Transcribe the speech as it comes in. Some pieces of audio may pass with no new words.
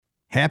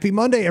Happy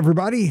Monday,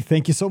 everybody.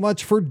 Thank you so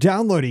much for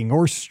downloading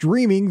or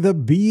streaming the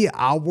Be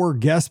Our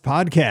Guest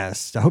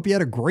podcast. I hope you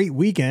had a great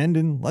weekend,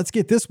 and let's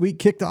get this week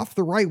kicked off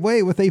the right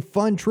way with a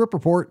fun trip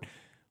report.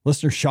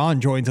 Listener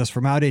Sean joins us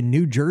from out in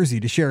New Jersey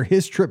to share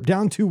his trip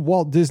down to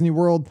Walt Disney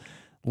World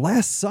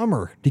last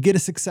summer to get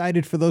us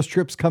excited for those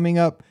trips coming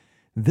up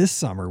this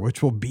summer,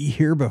 which will be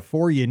here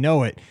before you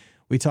know it.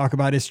 We talk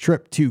about his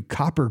trip to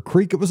Copper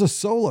Creek. It was a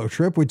solo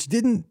trip, which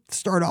didn't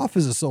start off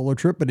as a solo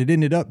trip, but it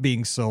ended up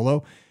being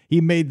solo. He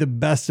made the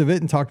best of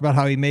it and talked about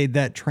how he made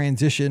that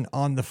transition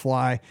on the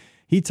fly.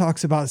 He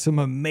talks about some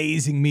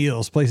amazing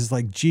meals, places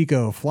like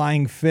Jiko,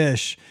 Flying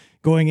Fish,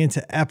 going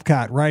into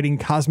Epcot, riding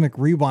Cosmic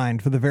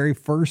Rewind for the very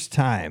first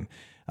time,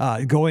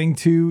 going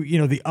to,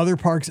 the other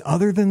parks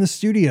other than the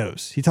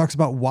studios. He talks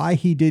about why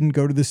he didn't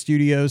go to the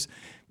studios.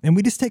 And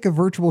we just take a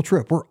virtual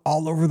trip. We're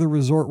all over the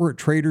resort. We're at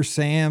Trader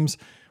Sam's.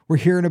 We're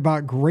hearing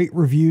about great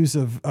reviews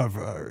of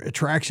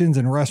attractions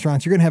and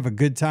restaurants. You're going to have a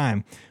good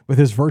time with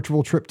his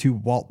virtual trip to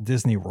Walt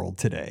Disney World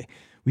today.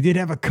 We did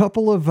have a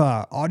couple of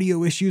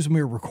audio issues when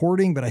we were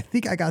recording, but I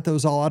think I got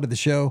those all out of the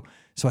show.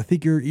 So I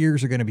think your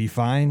ears are going to be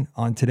fine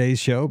on today's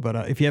show. But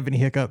if you have any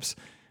hiccups,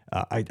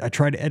 I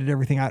tried to edit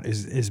everything out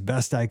as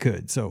best I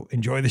could. So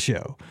enjoy the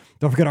show.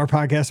 Don't forget our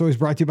podcast is always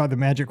brought to you by the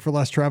Magic for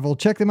Less Travel.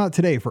 Check them out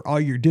today for all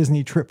your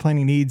Disney trip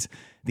planning needs.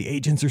 The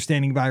agents are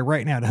standing by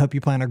right now to help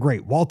you plan a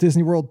great Walt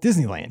Disney World,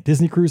 Disneyland,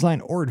 Disney Cruise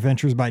Line, or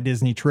Adventures by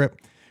Disney trip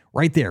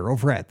right there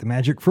over at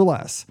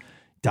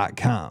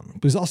themagicforless.com.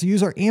 Please also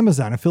use our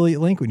Amazon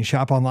affiliate link when you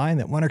shop online.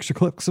 That one extra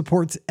click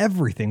supports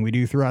everything we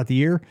do throughout the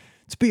year.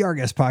 It's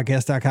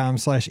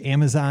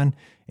beourguestpodcast.com/Amazon.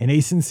 And a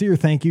sincere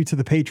thank you to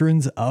the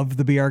patrons of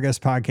the Be Our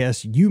Guest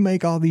podcast. You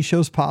make all these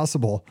shows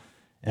possible.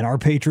 And our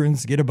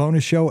patrons get a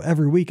bonus show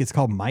every week. It's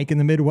called Mike in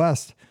the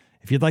Midwest.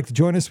 If you'd like to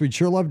join us, we'd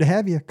sure love to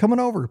have you. Come on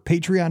over,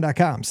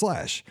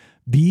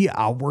 patreon.com/Be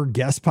Our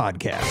Guest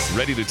podcast.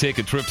 Ready to take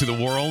a trip to the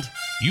world?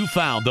 You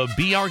found the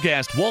Be Our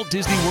Guest Walt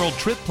Disney World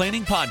Trip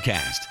Planning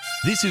Podcast.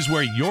 This is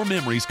where your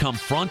memories come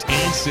front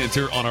and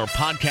center on our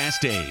podcast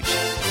stage.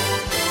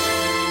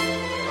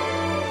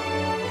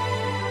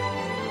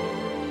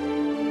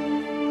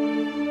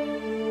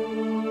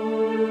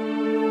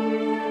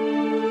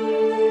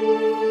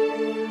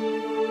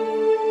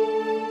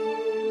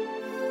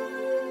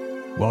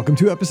 Welcome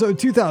to episode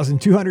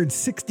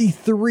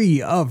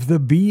 2263 of the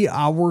Be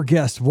Our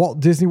Guest Walt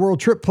Disney World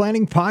Trip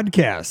Planning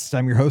Podcast.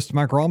 I'm your host,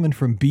 Mike Rallman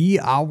from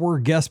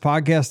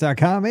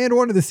BeOurGuestPodcast.com and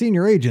one of the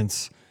senior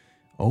agents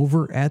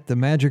over at the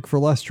Magic for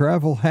Less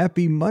Travel.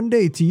 Happy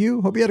Monday to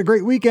you. Hope you had a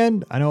great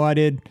weekend. I know I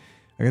did.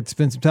 I got to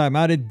spend some time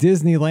out at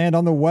Disneyland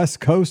on the West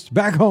Coast,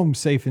 back home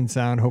safe and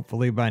sound,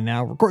 hopefully by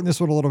now. Recording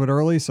this one a little bit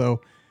early,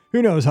 so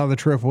who knows how the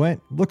trip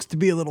went. Looks to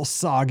be a little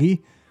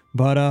soggy.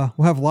 But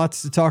we'll have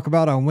lots to talk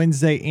about on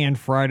Wednesday and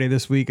Friday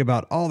this week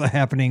about all the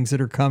happenings that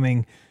are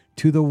coming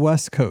to the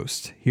West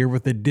Coast here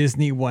with the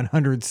Disney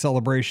 100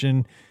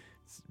 celebration.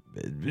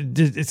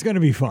 It's going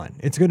to be fun.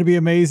 It's going to be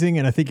amazing.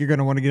 And I think you're going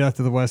to want to get out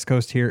to the West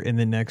Coast here in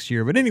the next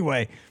year. But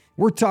anyway,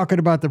 we're talking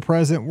about the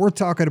present. We're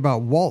talking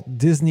about Walt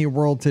Disney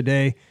World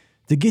today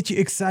to get you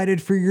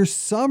excited for your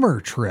summer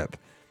trip.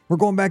 We're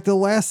going back to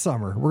last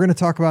summer. We're going to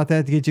talk about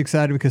that to get you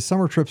excited because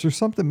summer trips, there's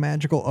something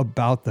magical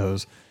about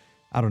those.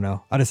 I don't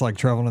know. I just like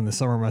traveling in the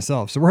summer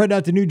myself. So we're heading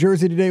out to New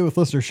Jersey today with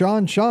listener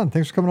Sean. Sean,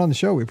 thanks for coming on the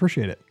show. We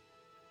appreciate it.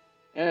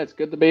 Yeah, it's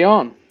good to be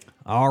on.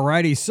 All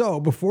righty. So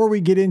before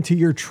we get into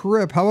your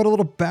trip, how about a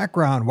little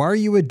background? Why are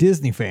you a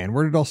Disney fan?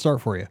 Where did it all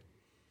start for you?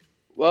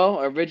 Well,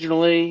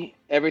 originally,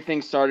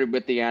 everything started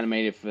with the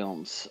animated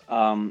films.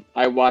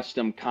 I watched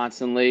them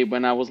constantly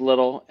when I was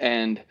little,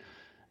 and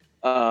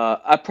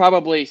I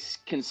probably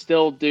can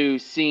still do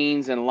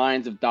scenes and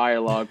lines of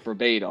dialogue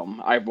verbatim.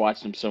 I've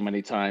watched them so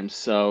many times.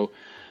 So...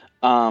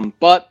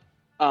 But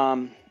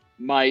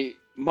my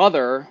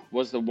mother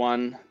was the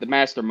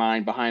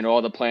mastermind behind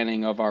all the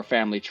planning of our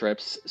family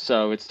trips.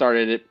 So it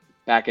started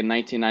back in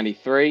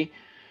 1993.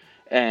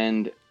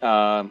 And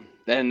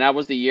then that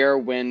was the year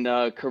when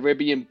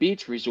Caribbean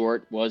Beach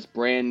Resort was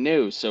brand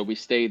new. So we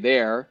stayed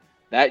there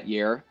that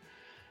year.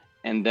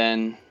 And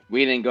then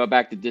we didn't go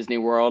back to Disney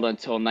World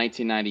until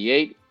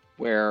 1998,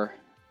 where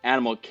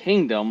Animal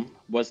Kingdom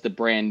was the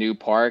brand new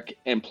park.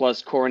 And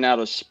plus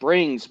Coronado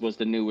Springs was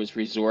the newest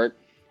resort.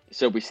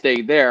 So we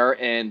stayed there,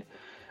 and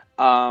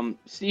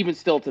even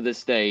still to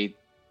this day,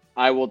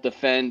 I will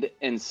defend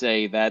and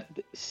say that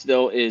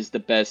still is the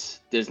best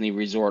Disney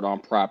resort on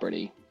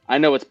property. I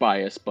know it's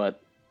biased,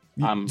 but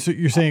so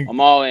you're saying I'm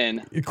all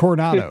in.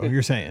 Coronado,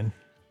 you're saying.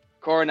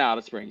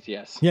 Coronado Springs,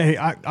 yes. Yeah, hey,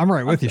 I'm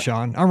right with you,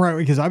 Sean. I'm right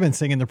because I've been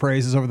singing the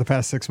praises over the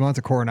past 6 months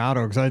of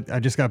Coronado because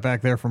I just got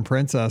back there from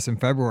Princess in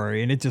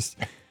February, and it's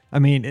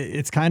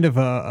kind of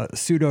a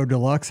pseudo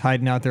deluxe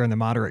hiding out there in the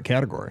moderate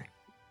category.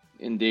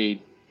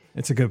 Indeed.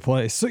 It's a good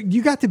place. So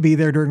you got to be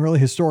there during really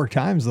historic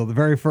times, though. The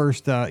very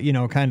first,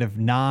 kind of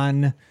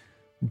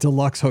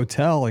non-deluxe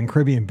hotel in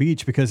Caribbean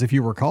Beach, because if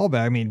you recall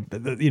back,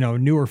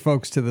 newer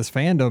folks to this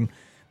fandom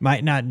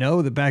might not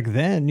know that back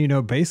then,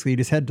 basically you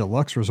just had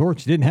deluxe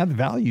resorts. You didn't have the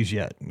values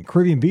yet.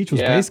 Caribbean Beach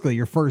was basically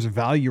your first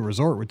value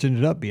resort, which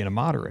ended up being a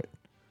moderate.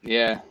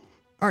 Yeah.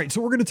 All right,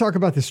 so we're going to talk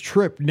about this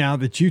trip now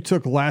that you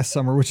took last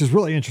summer, which is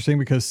really interesting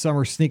because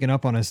summer's sneaking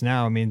up on us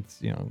now. I mean,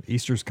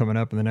 Easter's coming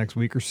up in the next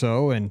week or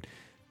so, and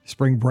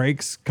spring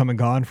break's come and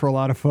gone for a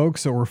lot of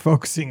folks. So we're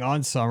focusing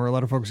on summer. A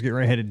lot of folks get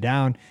right headed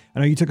down. I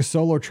know you took a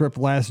solo trip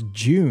last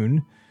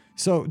June.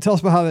 So tell us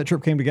about how that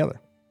trip came together.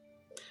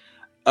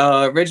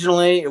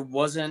 Originally, it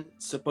wasn't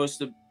supposed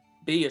to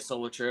be a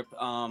solo trip.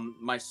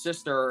 My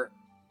sister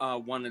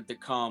wanted to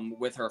come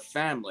with her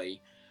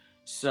family.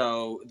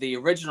 So the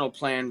original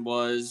plan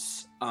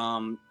was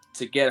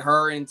to get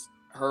her and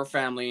her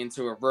family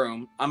into a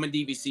room. I'm a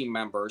DVC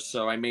member,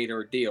 so I made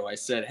her a deal. I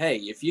said, hey,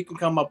 if you can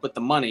come up with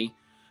the money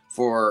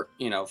for,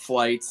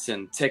 flights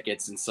and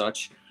tickets and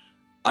such,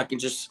 I can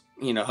just,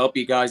 help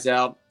you guys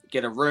out,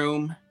 get a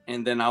room,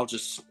 and then I'll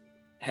just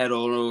head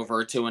on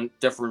over to a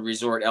different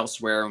resort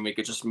elsewhere, and we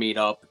could just meet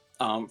up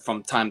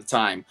from time to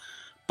time.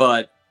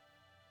 But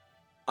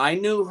I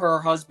knew her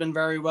husband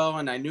very well,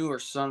 and I knew her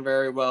son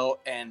very well,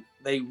 and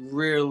they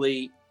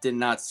really did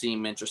not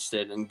seem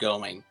interested in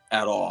going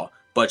at all.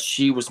 But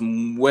she was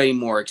way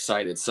more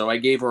excited. So I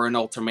gave her an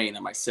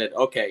ultimatum. I said,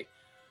 okay,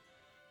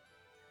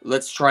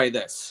 let's try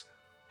this.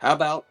 How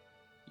about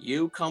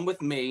you come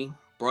with me,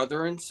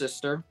 brother and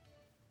sister,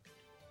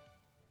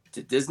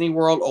 to Disney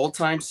World, old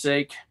time's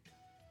sake.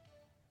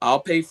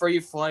 I'll pay for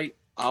your flight.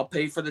 I'll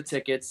pay for the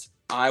tickets.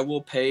 I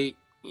will pay,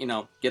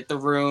 get the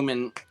room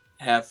and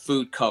have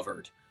food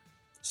covered.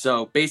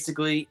 So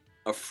basically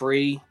a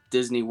free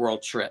Disney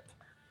World trip.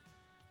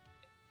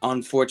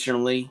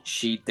 Unfortunately,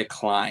 she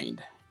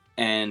declined,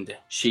 and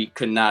she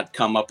could not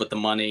come up with the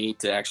money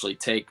to actually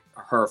take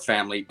her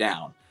family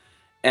down.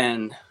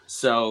 And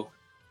so,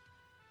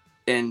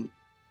 in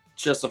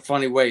just a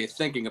funny way of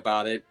thinking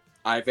about it,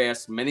 I've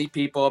asked many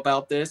people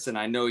about this, and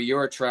I know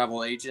you're a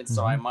travel agent,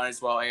 so I might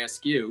as well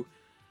ask you.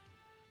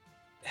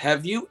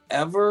 Have you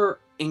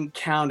ever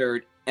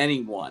encountered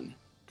anyone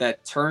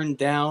that turned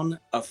down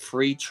a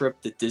free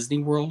trip to Disney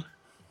World?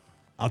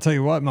 I'll tell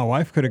you what, my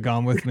wife could have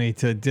gone with me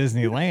to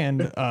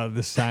Disneyland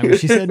this time. And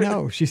she said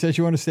no. She said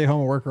she wanted to stay home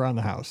and work around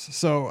the house.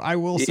 So I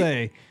will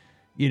say,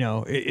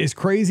 as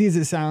crazy as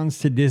it sounds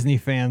to Disney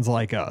fans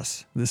like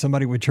us, that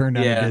somebody would turn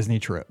down a Disney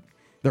trip.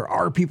 There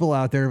are people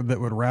out there that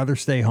would rather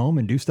stay home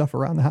and do stuff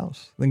around the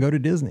house than go to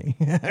Disney.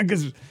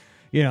 Because,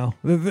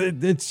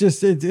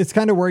 it's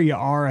kind of where you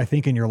are, I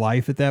think, in your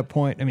life at that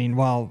point. I mean,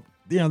 while,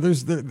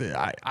 there's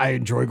I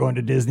enjoy going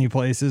to Disney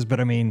places, but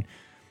I mean,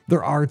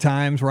 there are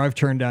times where I've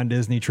turned down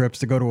Disney trips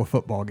to go to a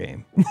football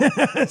game.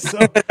 So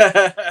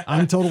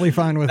I'm totally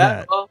fine with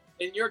that. Well,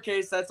 in your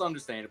case, that's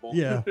understandable.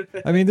 Yeah.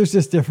 I mean, there's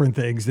just different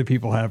things that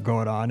people have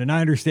going on. And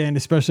I understand,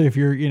 especially if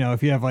you're,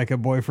 if you have like a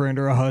boyfriend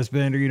or a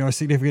husband or, a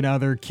significant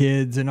other,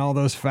 kids, and all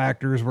those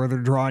factors where they're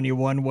drawing you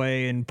one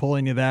way and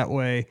pulling you that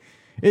way.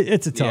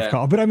 It's a tough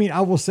call. But I mean,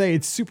 I will say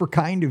it's super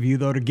kind of you,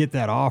 though, to get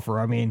that offer.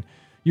 I mean,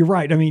 you're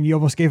right. I mean, you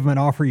almost gave them an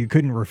offer you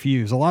couldn't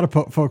refuse. A lot of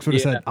folks would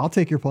have said, I'll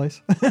take your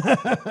place.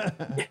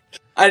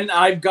 And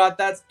I've got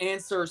that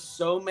answer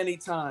so many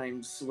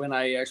times when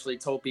I actually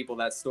told people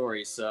that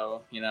story.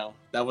 So,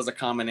 that was a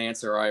common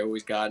answer I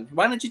always got.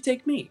 Why don't you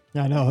take me?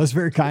 I know. That's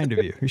very kind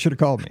of you. You should have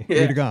called me. We'd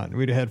have gone.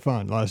 We'd have had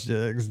fun last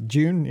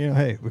June.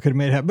 Hey, we could have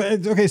made it happen. But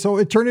it's okay. So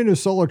it turned into a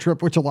solo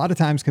trip, which a lot of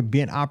times can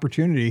be an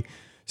opportunity.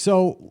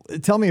 So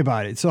tell me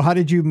about it. So how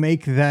did you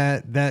make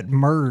that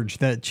merge,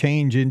 that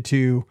change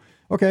into,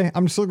 okay,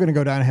 I'm still going to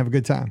go down and have a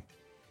good time?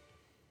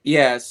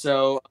 Yeah.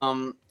 So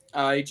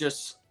I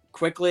just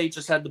quickly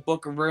had to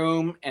book a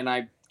room, and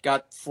I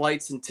got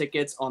flights and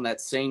tickets on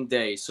that same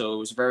day. So it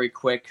was very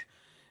quick.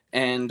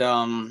 And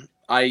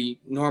I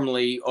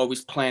normally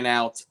always plan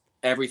out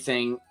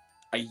everything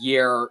a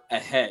year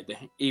ahead,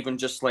 even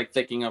just like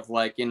thinking of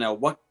like,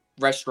 what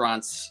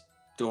restaurants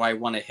do I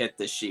want to hit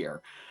this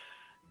year?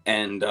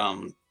 And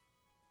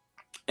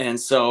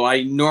so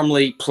I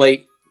normally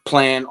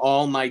plan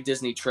all my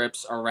Disney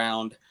trips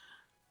around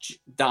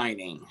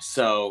dining.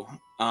 So,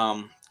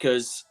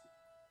 because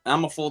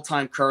I'm a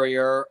full-time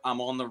courier, I'm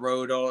on the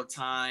road all the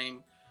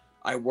time,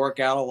 I work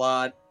out a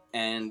lot,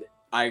 and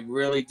I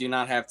really do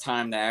not have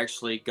time to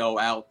actually go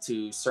out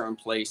to certain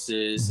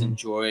places,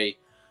 enjoy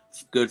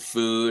good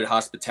food,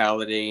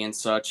 hospitality, and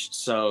such.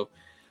 So,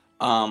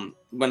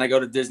 when I go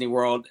to Disney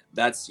World,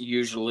 that's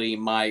usually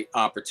my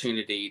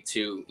opportunity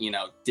to,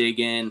 dig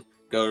in,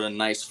 go to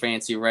nice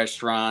fancy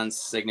restaurants,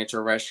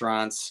 signature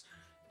restaurants,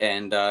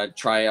 and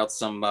try out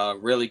some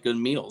really good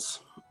meals.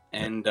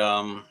 And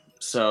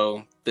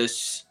so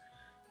this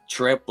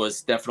trip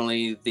was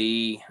definitely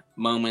the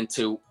moment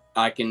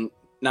I can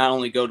not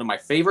only go to my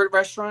favorite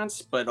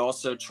restaurants, but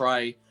also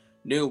try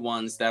new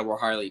ones that were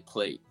highly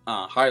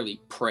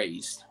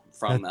praised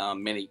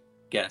from many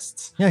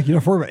guests. Yeah, you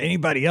don't worry about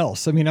anybody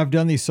else. I mean, I've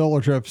done these solo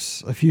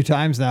trips a few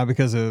times now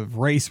because of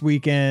race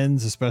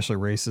weekends, especially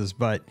races,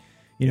 but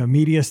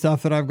media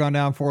stuff that I've gone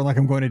down for, like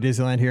I'm going to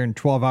Disneyland here in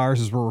 12 hours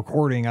as we're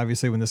recording.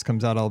 Obviously, when this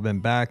comes out, I'll have been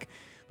back,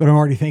 but I'm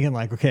already thinking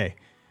like, okay,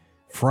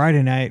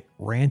 Friday night,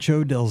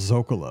 Rancho del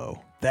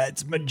Zocalo.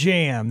 That's my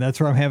jam. That's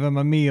where I'm having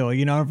my meal.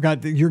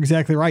 You're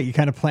exactly right. You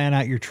kind of plan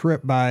out your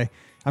trip by,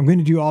 I'm going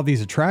to do all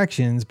these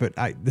attractions, but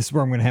this is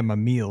where I'm going to have my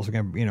meals.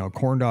 We're going to, a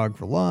corn dog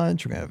for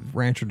lunch. We're going to have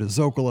Rancho de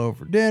Zocalo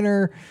for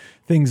dinner,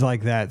 things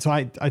like that. So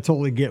I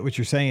totally get what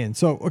you're saying.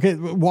 So, okay,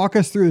 walk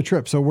us through the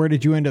trip. So where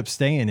did you end up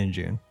staying in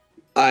June?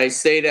 I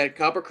stayed at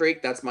Copper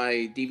Creek. That's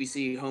my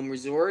DVC home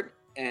resort.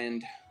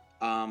 And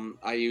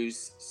I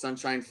used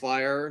Sunshine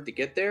Flyer to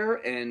get there.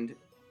 And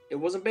it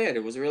wasn't bad.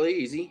 It was really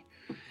easy.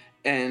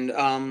 And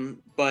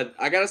but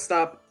I got to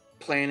stop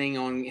planning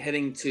on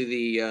heading to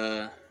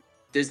the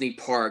Disney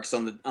parks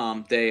on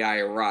the day I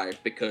arrive,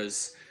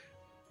 because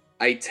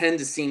I tend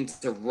to seem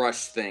to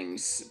rush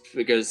things,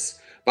 because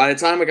by the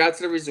time I got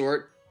to the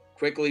resort,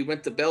 quickly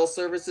went to bell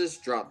services,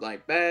 dropped my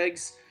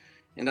bags,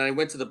 and then I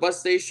went to the bus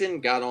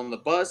station, got on the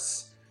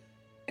bus,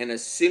 and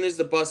as soon as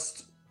the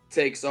bus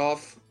takes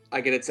off,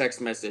 I get a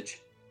text message,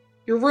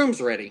 "Your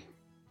room's ready."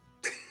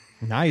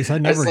 Nice. I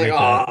never get like,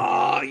 that.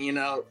 Oh,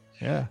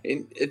 Yeah.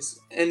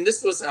 And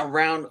this was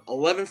around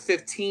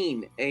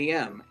 11:15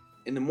 a.m.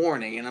 in the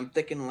morning, and I'm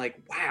thinking like,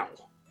 wow.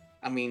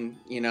 I mean,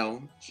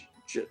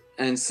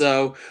 and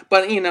so,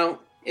 but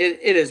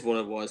it is what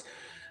it was.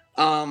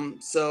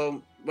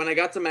 So when I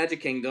got to Magic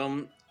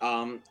Kingdom,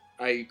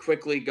 I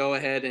quickly go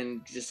ahead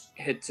and just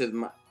head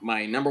to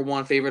my number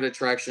one favorite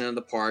attraction in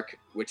the park,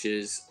 which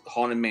is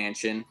Haunted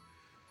Mansion.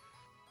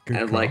 Good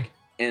And call.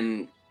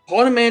 and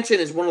Haunted Mansion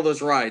is one of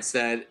those rides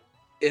that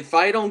if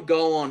I don't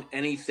go on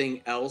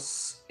anything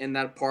else in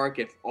that park,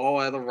 if all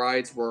other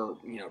rides were,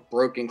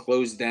 broken,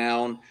 closed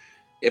down,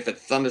 if it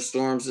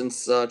thunderstorms and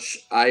such,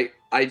 I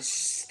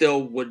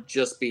still would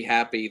just be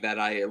happy that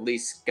I at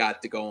least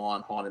got to go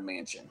on Haunted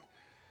Mansion.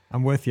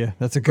 I'm with you.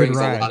 That's a good Brings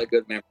ride. a lot of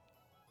good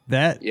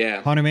memories.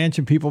 Yeah. Haunted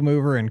Mansion, People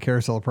Mover, and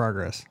Carousel of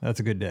Progress. That's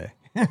a good day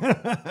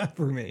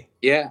for me.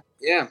 Yeah.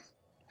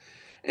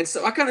 And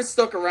so I kind of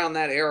stuck around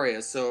that area,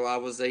 so I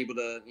was able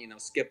to,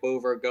 skip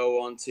over,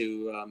 go on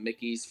to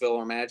Mickey's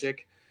Filler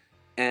Magic,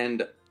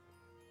 and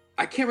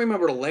I can't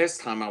remember the last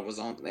time I was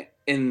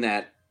in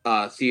that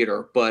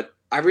theater, but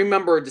I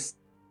remember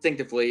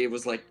distinctively it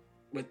was like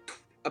with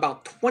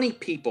about 20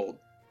 people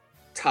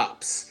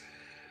tops,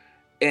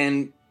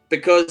 and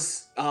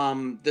because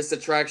this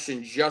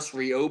attraction just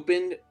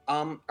reopened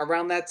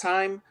around that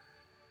time,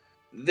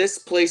 this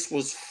place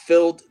was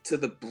filled to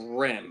the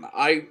brim.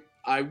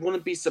 I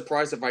wouldn't be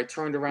surprised if I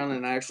turned around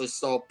and I actually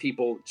saw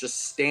people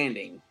just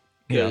standing,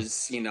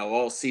 because,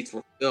 all seats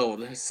were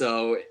filled.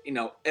 So,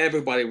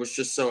 everybody was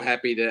just so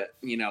happy that,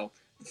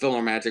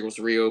 Filler Magic was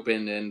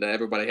reopened and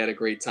everybody had a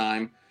great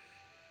time.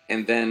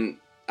 And then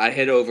I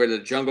head over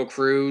to Jungle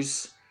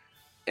Cruise,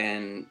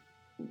 and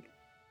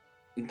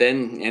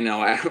then,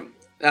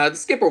 the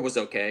skipper was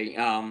okay.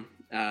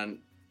 It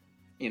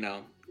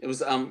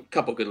was a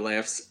couple good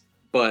laughs,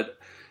 but,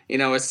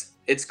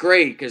 it's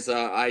great because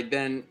I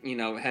then,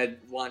 had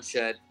lunch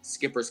at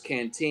Skipper's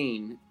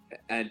Canteen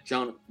at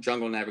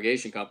Jungle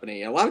Navigation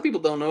Company. A lot of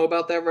people don't know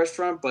about that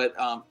restaurant, but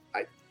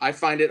I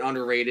find it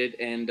underrated,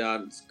 and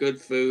it's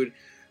good food.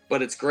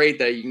 But it's great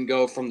that you can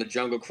go from the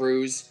Jungle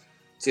Cruise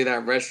to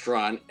that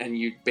restaurant, and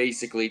you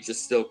basically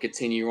just still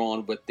continue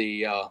on with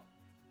the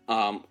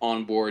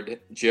onboard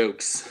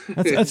jokes.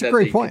 That's a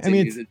great point. I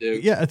mean,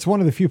 it's one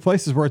of the few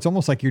places where it's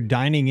almost like you're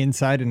dining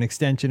inside an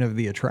extension of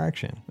the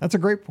attraction. That's a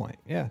great point.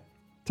 Yeah.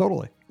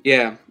 Totally.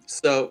 Yeah.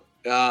 So,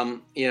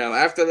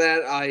 after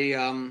that,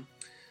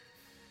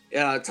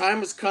 time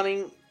was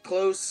cutting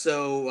close.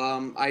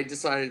 So, I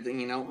decided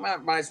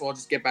that, might as well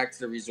just get back to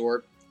the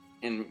resort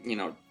and,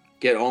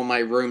 get all my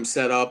rooms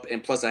set up.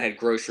 And plus I had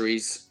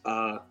groceries,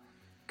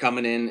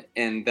 coming in.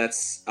 And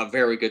that's a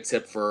very good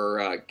tip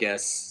for,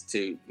 guests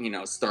to,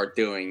 start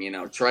doing,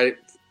 try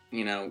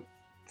to,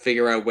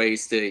 figure out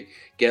ways to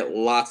get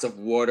lots of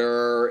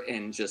water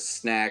and just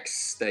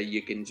snacks that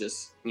you can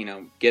just,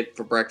 get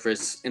for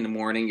breakfast in the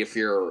morning if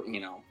you're,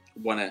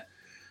 want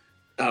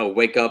to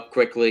wake up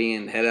quickly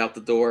and head out the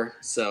door.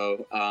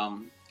 So,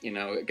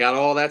 got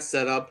all that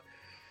set up.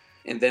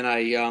 And then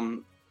I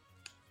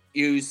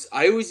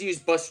always use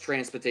bus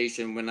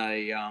transportation when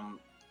I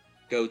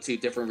go to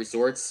different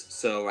resorts.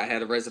 So I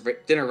had a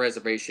dinner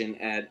reservation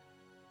at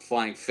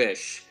Flying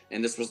Fish,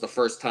 and this was the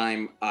first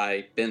time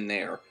I'd been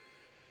there.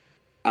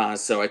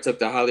 So I took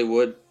the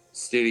Hollywood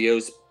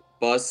Studios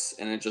bus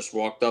and then just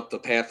walked up the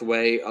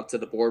pathway up to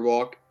the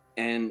boardwalk.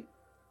 And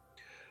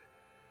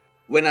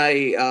when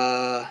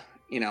I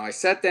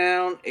sat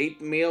down, ate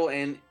the meal,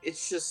 and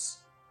it's just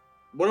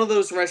one of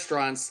those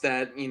restaurants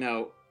that,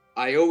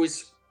 I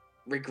always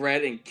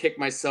regret and kick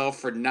myself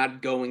for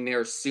not going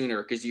there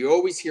sooner, because you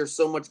always hear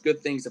so much good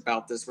things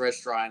about this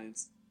restaurant.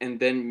 And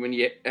then when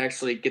you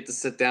actually get to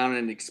sit down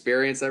and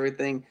experience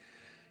everything,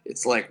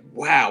 it's like,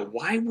 wow,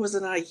 why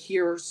wasn't I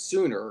here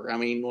sooner? I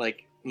mean,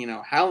 like,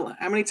 how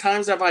many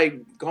times have I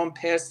gone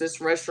past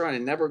this restaurant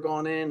and never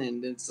gone in?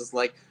 And it's just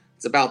like,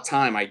 it's about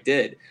time I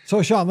did.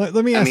 So, Sean, let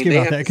me ask you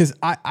about that, because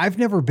I've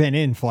never been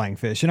in Flying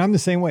Fish, and I'm the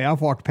same way.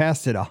 I've walked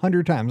past it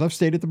 100 times. I've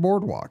stayed at the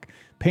boardwalk.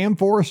 Pam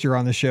Forrester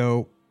on the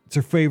show, it's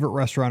her favorite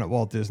restaurant at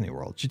Walt Disney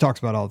World. She talks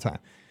about it all the time.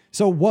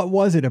 So what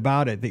was it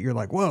about it that you're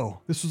like,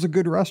 whoa, this was a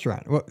good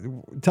restaurant?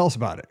 Tell us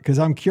about it, because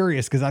I'm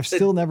curious, because I've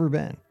still never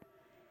been.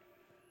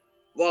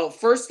 Well,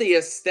 first the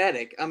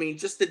aesthetic. I mean,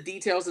 just the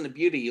details and the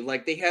beauty.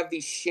 Like they have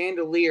these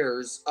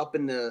chandeliers up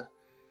in the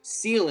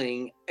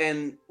ceiling,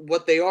 and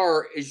what they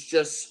are is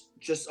just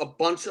a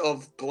bunch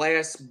of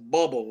glass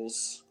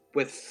bubbles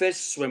with fish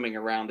swimming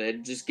around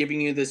it, just giving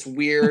you this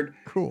weird,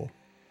 Cool.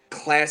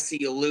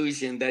 classy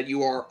illusion that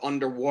you are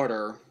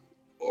underwater,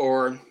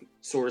 or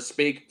so to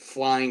speak,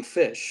 flying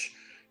fish.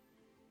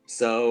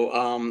 So,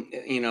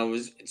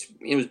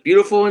 it was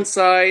beautiful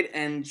inside,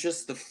 and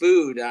just the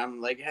food.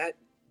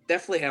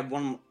 Definitely have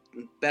one of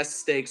the best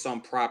steaks on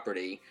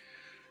property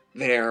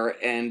there,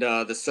 and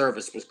the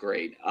service was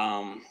great.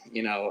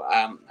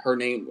 Her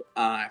name,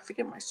 I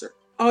forget my sir.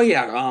 Oh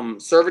yeah,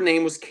 server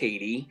name was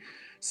Katie.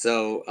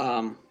 So,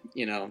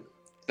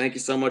 thank you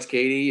so much,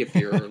 Katie, if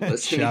you're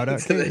listening Shout out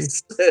to Katie.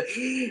 this.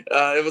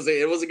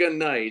 It was a good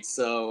night.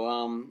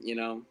 So,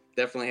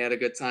 definitely had a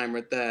good time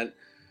with that.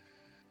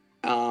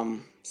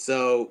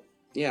 So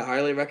yeah,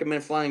 highly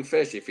recommend Flying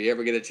Fish if you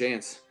ever get a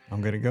chance.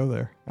 I'm going to go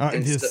there.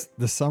 And Just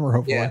this summer,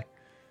 hopefully. Yeah.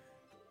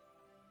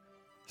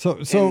 So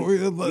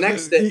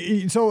next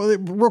day,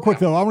 real quick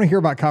though, I want to hear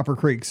about Copper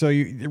Creek. So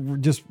you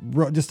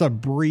just a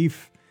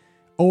brief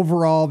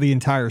overall, the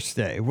entire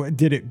stay.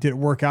 Did it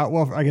work out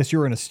well? I guess you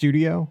were in a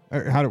studio.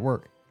 How'd it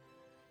work?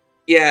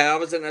 yeah, I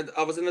was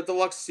in a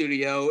deluxe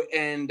studio,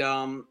 and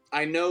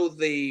I know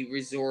the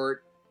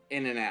resort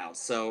in and out,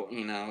 so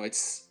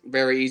it's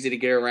very easy to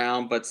get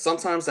around. But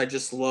sometimes I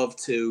just love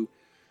to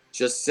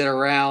just sit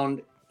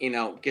around,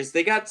 because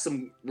they got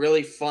some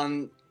really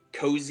fun,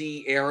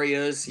 cozy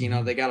areas.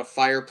 They got a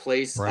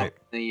fireplace Right. up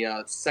in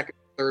the second,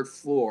 third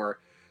floor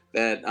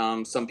that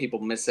some people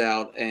miss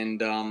out, and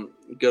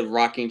good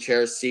rocking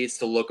chair seats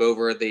to look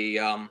over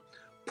the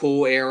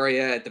pool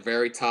area at the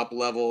very top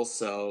level.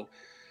 So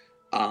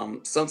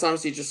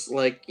sometimes you just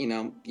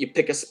you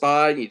pick a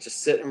spot, you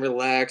just sit and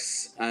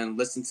relax and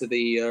listen to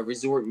the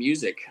resort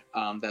music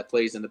that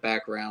plays in the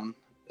background.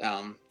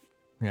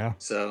 Yeah.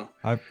 So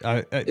I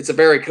it's a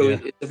very cozy,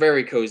 yeah. it's a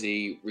very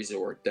cozy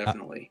resort,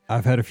 definitely.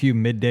 I've had a few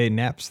midday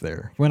naps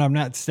there when I'm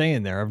not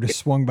staying there. I've just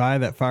swung by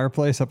that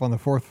fireplace up on the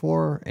fourth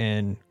floor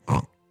and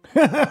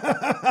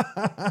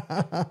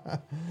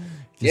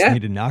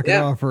need to knock it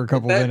off for a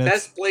couple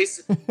minutes.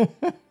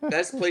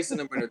 Best place in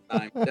the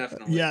wintertime,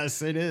 definitely.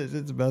 Yes, it is.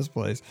 It's the best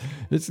place.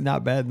 It's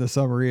not bad in the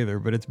summer either,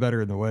 but it's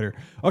better in the winter.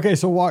 Okay,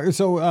 so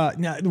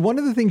now one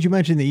of the things you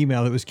mentioned in the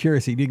email that was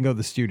curious, you didn't go to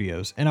the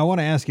studios, and I want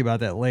to ask you about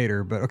that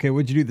later. But okay,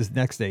 what'd you do this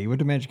next day? You went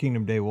to Magic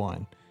Kingdom day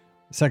one.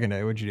 Second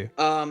day, what'd you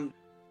do?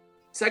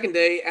 Second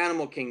day,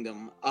 Animal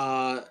Kingdom,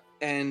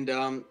 and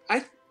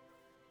I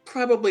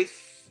probably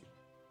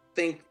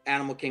think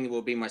Animal Kingdom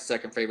will be my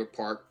second favorite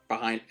park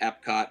behind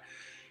Epcot.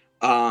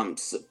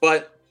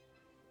 But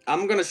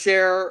I'm gonna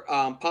share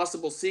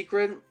possible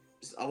secret.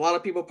 A lot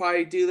of people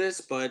probably do this,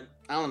 but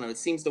I don't know. It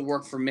seems to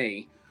work for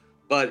me.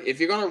 But if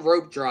you're gonna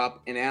rope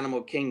drop in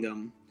Animal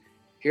Kingdom,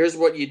 here's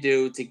what you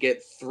do to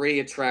get 3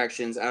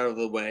 attractions out of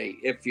the way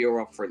if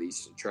you're up for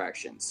these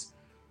attractions.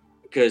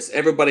 Because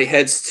everybody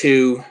heads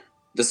to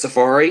the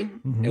Safari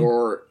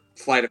or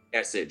Flight of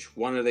Passage,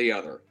 one or the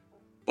other.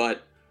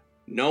 But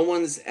no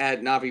one's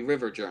at Navi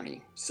River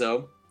Journey.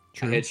 So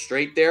I head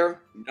straight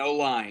there, no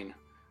line.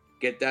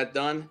 Get that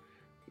done.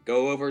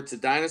 Go over to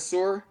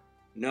Dinosaur,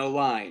 no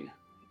line.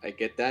 I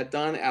get that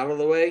done, out of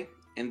the way,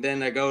 and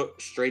then I go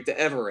straight to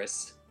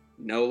Everest,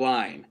 no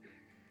line.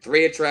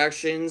 3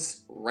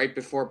 attractions right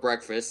before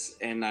breakfast,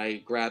 and I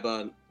grab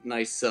a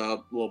nice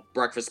little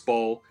breakfast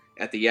bowl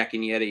at the Yak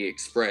and Yeti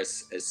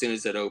Express as soon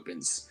as it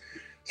opens.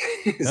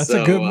 That's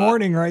a good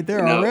morning right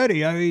there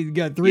already. I mean, you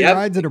got 3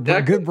 rides and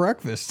a good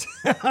breakfast.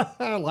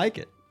 I like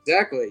it.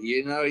 Exactly.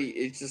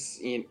 It's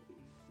just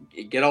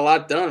you get a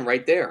lot done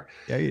right there.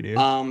 Yeah, you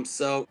do.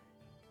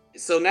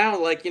 So now,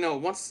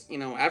 once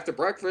after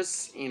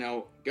breakfast,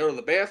 go to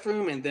the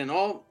bathroom, and then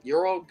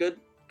you're all good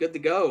to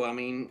go. I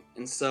mean,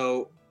 and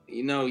so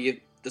the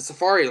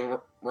safari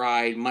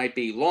ride might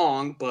be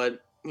long,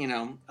 but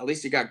at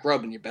least you got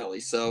grub in your belly.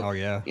 So oh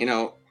yeah,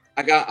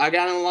 I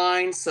got in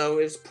line, so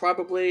it's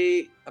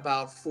probably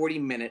about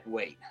 40-minute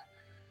wait.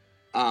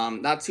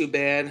 Not too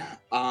bad.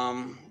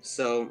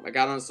 So I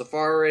got on the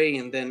safari,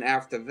 and then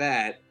after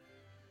that,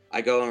 I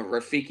go on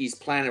Rafiki's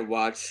Planet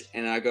Watch,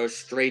 and I go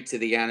straight to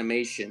the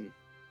animation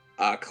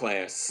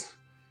class.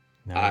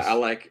 Nice.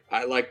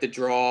 I like the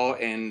draw,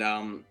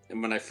 and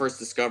when I first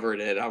discovered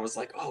it, I was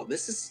like, "Oh,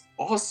 this is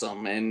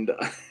awesome!" And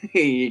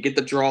you get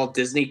to draw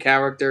Disney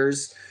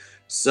characters.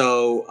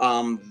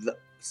 So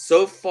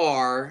so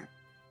far,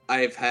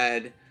 I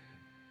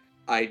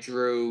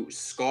drew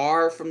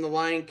Scar from The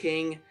Lion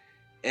King,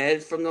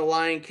 Ed from The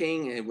Lion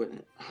King,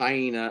 and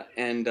Hyena,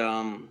 and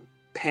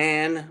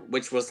Pan,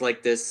 which was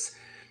like this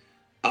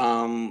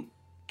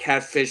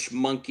catfish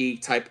monkey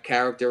type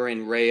character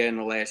in Raya and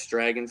the Last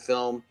Dragon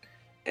film.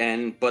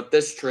 But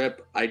this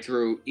trip I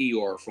drew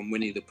Eeyore from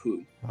Winnie the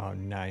Pooh. Oh,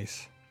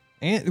 nice.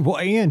 And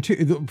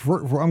too,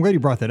 I'm glad you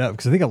brought that up,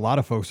 because I think a lot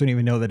of folks don't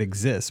even know that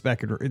exists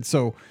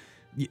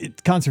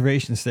it's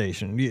conservation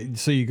station.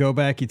 So you go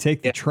back, you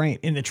take the train,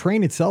 and the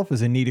train itself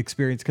is a neat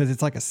experience because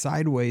it's like a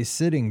sideways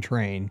sitting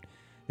train.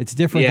 It's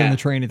different than the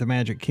train at the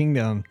Magic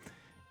Kingdom.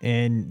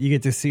 And you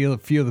get to see a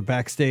few of the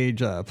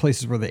backstage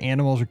places where the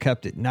animals are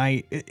kept at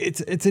night.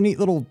 It's a neat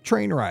little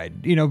train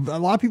ride. You know, a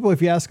lot of people,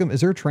 if you ask them, is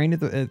there a train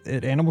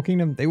at Animal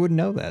Kingdom? They wouldn't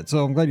know that.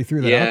 So I'm glad you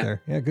threw that out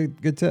there. Yeah,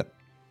 good tip.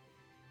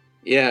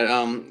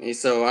 Yeah,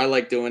 so I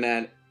like doing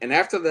that. And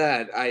after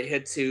that, I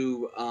head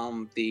to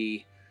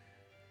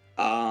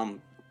I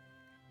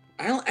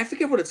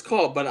forget what it's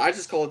called, but I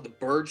just call it the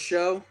Bird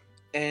Show.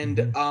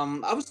 And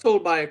I was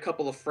told by a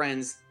couple of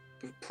friends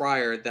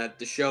prior that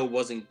the show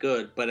wasn't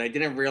good, but I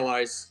didn't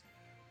realize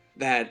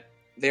that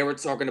they were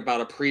talking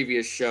about a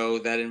previous show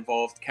that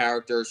involved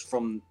characters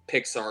from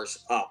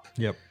Pixar's Up.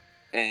 Yep.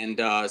 And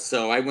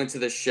so I went to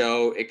the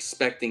show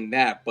expecting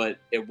that, but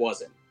it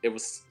wasn't. It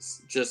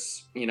was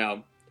just,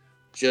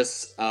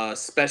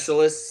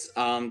 specialists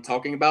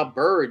talking about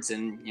birds,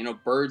 and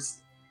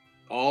birds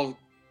all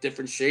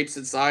different shapes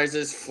and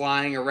sizes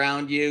flying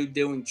around you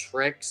doing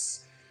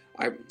tricks.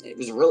 I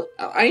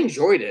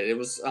enjoyed it. It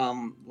was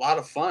a lot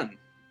of fun.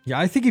 Yeah,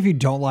 I think if you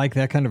don't like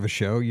that kind of a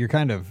show, you're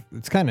kind of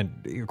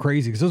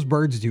crazy, because those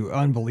birds do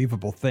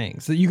unbelievable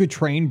things. So you could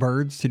train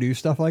birds to do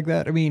stuff like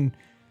that. I mean,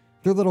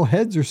 their little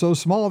heads are so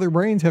small, their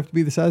brains have to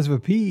be the size of a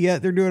pea,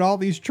 yet they're doing all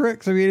these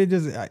tricks. I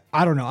mean,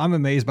 I don't know. I'm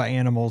amazed by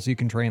animals you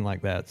can train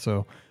like that.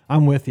 So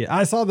I'm with you.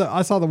 I saw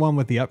the one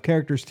with the Up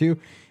characters too.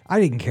 I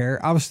didn't care.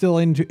 I was still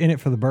in it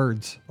for the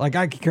birds. Like,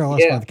 I could care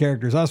less about the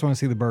characters. I just want to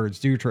see the birds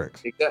do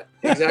tricks.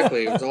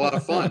 Exactly. It was a lot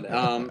of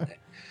fun.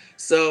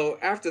 So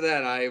after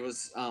that, I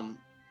was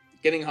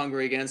getting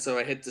hungry again, so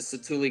I hit the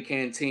Satuli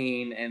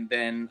Canteen and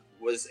then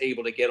was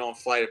able to get on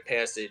Flight of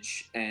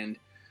Passage. And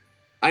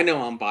I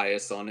know I'm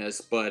biased on this,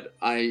 but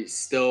I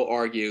still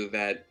argue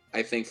that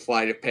I think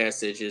Flight of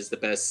Passage is the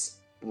best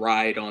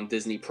ride on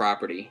Disney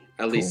property,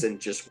 at least in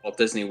just Walt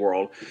Disney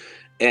World.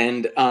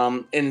 And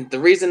the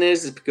reason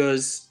is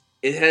because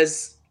it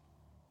has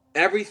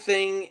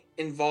everything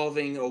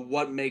involving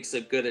what makes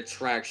a good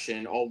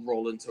attraction all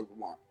rolled into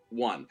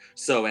one.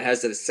 So it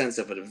has a sense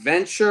of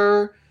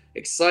adventure,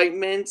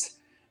 excitement,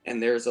 and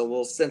there's a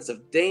little sense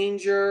of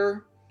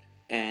danger,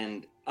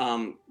 and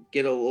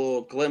get a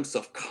little glimpse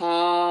of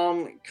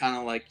calm, kind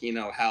of like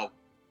how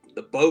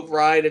the boat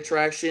ride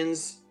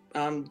attractions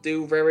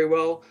do very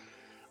well.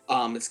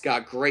 It's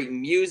got great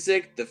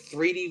music, the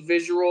 3D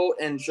visual,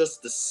 and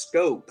just the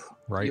scope.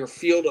 Right. Your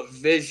field of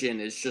vision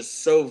is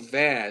just so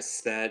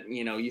vast that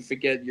you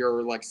forget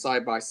you're like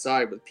side by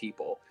side with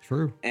people.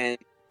 True. And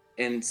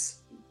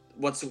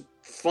what's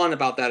fun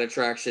about that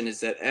attraction is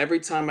that every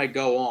time I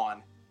go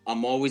on,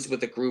 I'm always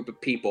with a group of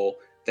people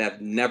that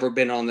have never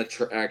been on the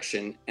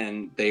attraction,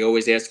 and they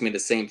always ask me the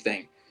same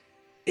thing: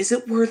 "Is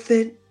it worth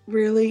it?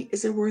 Really?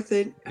 Is it worth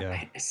it?"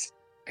 Yeah.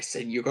 I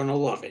said, "You're gonna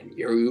love it.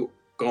 You're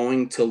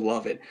going to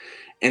love it."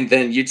 And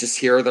then you just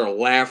hear their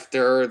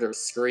laughter, their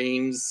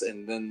screams,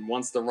 and then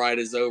once the ride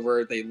is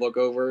over, they look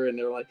over and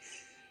they're like,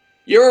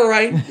 "You're all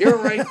right. You're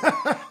all right."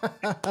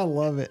 I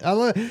love it.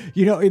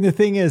 And the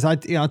thing is, I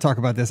talk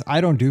about this.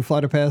 I don't do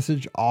Flight of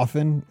Passage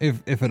often,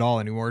 if at all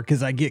anymore,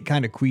 because I get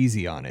kind of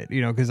queasy on it,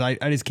 because I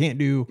just can't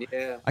do,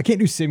 I can't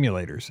do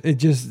simulators.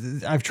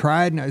 I've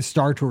tried, and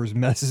Star Tours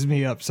messes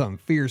me up something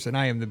fierce, and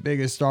I am the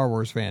biggest Star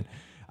Wars fan.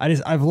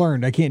 I've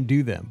learned I can't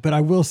do them, but I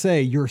will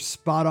say you're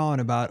spot on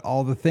about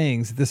all the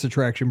things this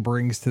attraction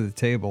brings to the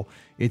table.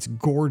 It's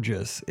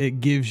gorgeous. It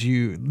gives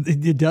you,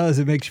 it does.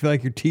 It makes you feel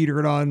like you're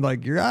teetering on,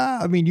 like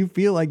you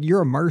feel like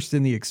you're immersed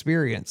in the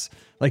experience.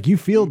 Like you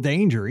feel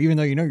danger, even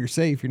though you're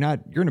safe.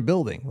 You're in a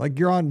building. Like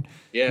you're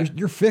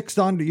fixed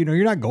on,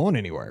 you're not going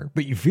anywhere,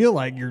 but you feel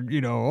like you're,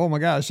 oh my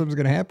gosh, something's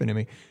going to happen to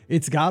me.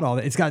 It's got all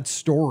that. It's got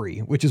story,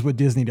 which is what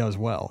Disney does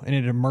well, and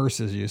it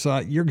immerses you. So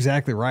you're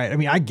exactly right. I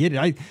mean, I get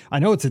it. I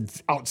know it's an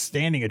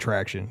outstanding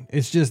attraction.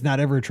 It's just not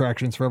every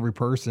attraction's for every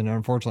person. And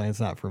unfortunately, it's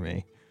not for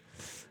me.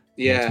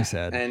 Yeah. Makes me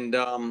sad.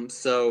 And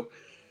so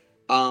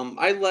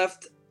I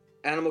left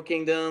Animal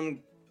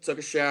Kingdom, took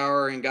a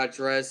shower and got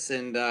dressed,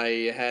 and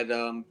I had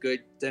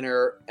good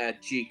dinner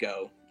at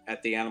Jiko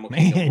at the Animal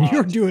Kingdom Lodge.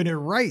 You're doing it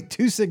right.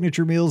 2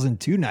 signature meals in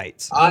 2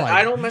 nights.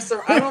 I don't mess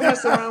around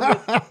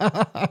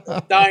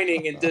with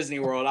dining in Disney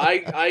World.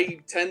 I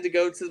tend to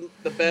go to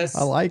the best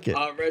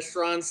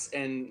restaurants,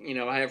 and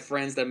I have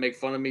friends that make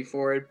fun of me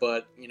for it,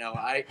 but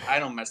I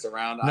don't mess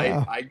around.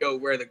 No. I go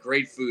where the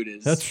great food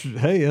is.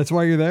 That's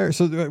why you're there.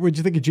 So what'd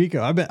you think of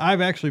Jiko?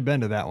 I've actually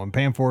been to that one.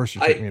 Pam Forrester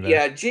took me there.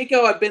 Yeah,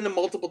 Jiko I've been to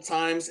multiple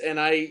times, and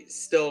I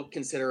still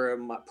consider it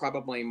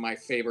probably my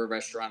favorite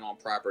restaurant on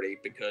property,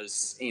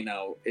 because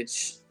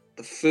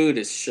the food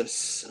is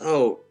just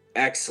so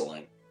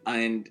excellent,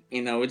 and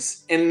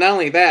it's, and not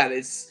only that,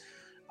 it's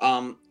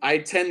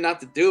I tend not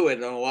to do it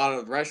in a lot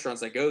of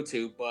restaurants I go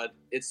to, but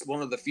it's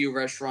one of the few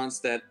restaurants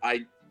that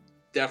I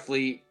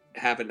definitely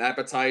have an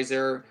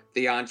appetizer,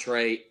 the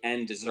entree,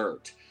 and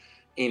dessert.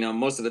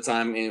 Most of the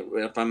time,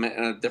 if I'm at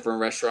a different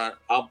restaurant,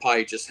 I'll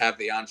probably just have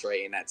the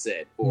entree and that's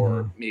it,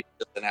 or maybe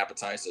just an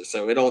appetizer.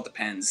 So it all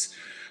depends.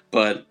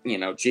 But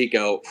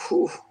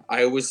Jiko,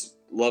 I always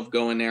love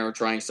going there and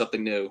trying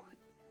something new.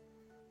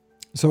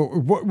 So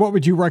what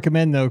would you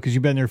recommend though? Cause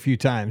you've been there a few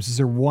times. Is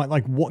there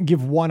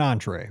give one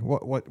entree?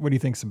 What do you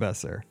think's the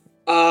best there?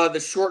 The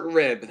short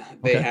rib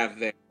they Okay. have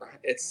there.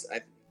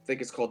 I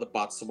think it's called the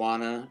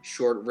Botswana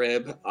short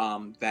rib.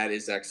 That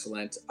is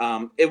excellent.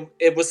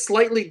 It was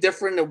slightly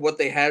different than what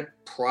they had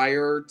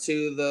prior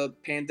to the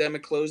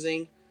pandemic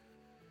closing,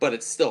 but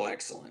it's still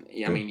excellent.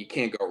 I mean, you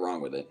can't go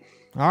wrong with it.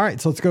 All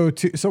right, so let's go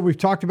to. So we've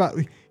talked about.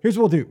 Here's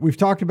what we'll do. We've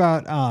talked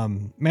about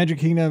Magic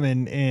Kingdom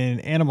and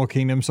Animal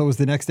Kingdom. So was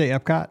the next day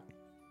Epcot?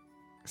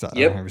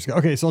 Yep.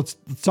 Okay, so let's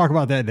talk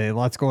about that day.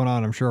 Lots going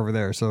on, I'm sure, over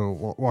there.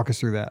 So walk us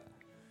through that.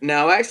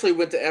 Now, I actually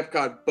went to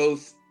Epcot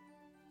both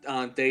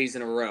days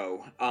in a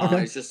row.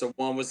 Okay. It's just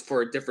one was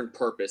for a different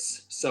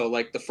purpose. So,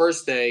 like the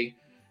first day,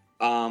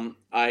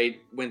 I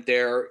went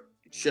there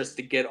just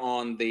to get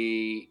on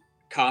the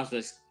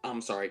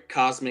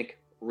Cosmic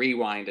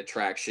Rewind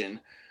attraction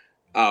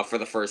for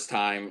the first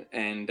time,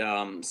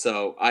 and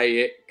so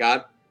I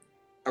got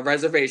a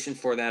reservation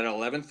for that at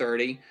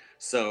 11:30.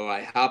 So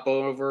I hop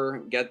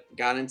over,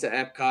 got into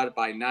Epcot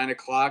by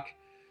 9:00,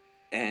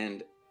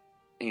 and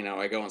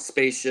I go on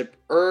Spaceship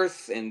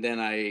Earth, and then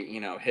I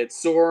hit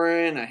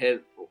Soarin', I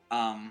hit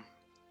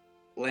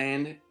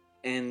land,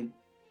 and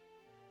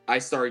I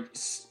started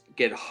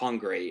get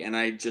hungry, and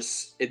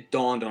it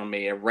dawned on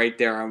me, and right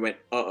there I went,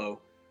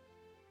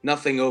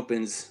 nothing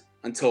opens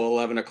until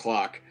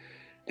 11:00.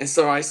 And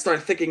so I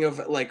started thinking of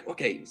like,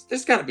 okay,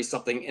 there's got to be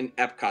something in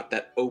Epcot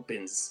that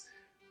opens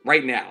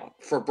right now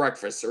for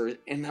breakfast,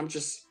 and I'm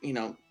just,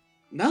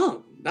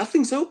 no,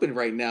 nothing's open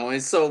right now.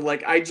 And so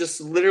like, I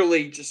just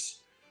literally just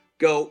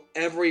go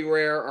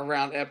everywhere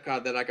around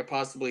Epcot that I could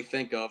possibly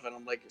think of. And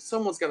I'm like,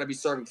 someone's got to be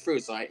serving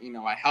food. So I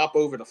hop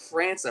over to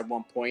France at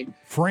one point.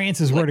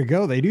 France is where to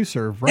go. They do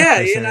serve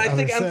breakfast. Yeah. And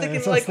I'm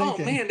thinking like, oh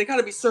man, they got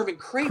to be serving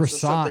crepes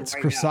croissants,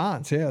 or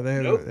something right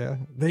Yeah.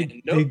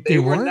 They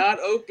were not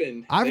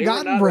open. I've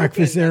gotten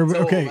breakfast there.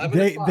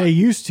 Okay. They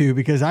used to,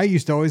 because I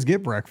used to always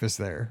get breakfast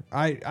there.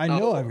 I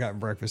know I've gotten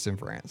breakfast in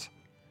France.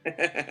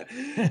 But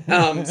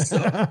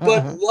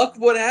luck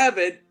would have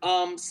it,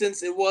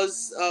 since it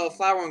was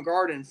Flower and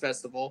Garden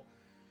Festival,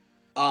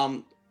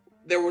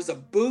 there was a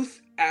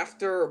booth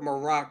after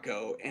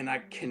Morocco, and I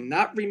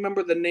cannot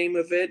remember the name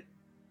of it.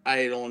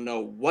 I don't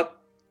know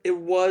what it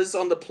was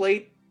on the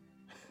plate,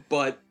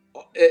 but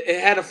it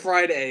had a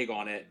fried egg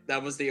on it.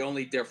 That was the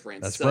only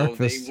difference. That's so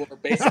breakfast. They were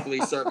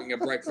basically serving a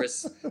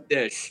breakfast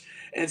dish,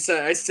 and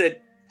so I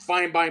said,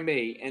 fine by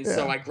me. And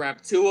so I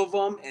grabbed 2 of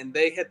them, and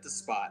they hit the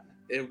spot.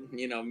 It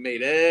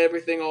made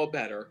everything all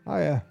better. Oh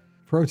yeah,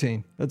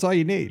 protein. That's all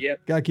you need.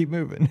 Yep. Gotta keep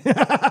moving.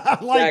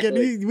 Like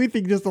Exactly. it. We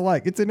think just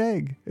alike. It's an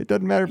egg. It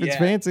doesn't matter if it's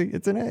fancy.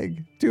 It's an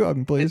egg. 2 of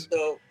them, please.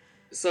 And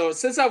so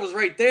since I was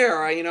right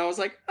there, I was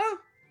like,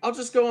 I'll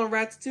just go on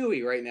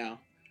Ratatouille right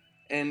now,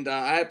 and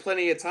I had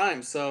plenty of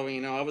time. So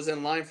I was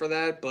in line for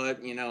that,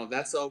 but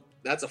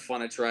that's a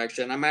fun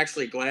attraction. I'm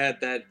actually glad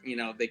that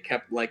they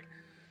kept like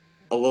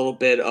a little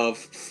bit of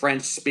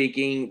French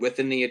speaking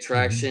within the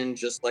attraction,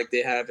 just like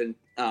they have in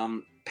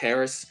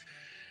Paris.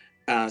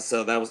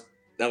 So that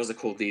was a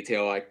cool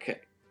detail. I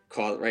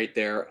caught it right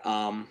there.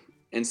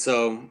 And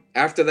so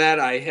after that,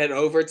 I head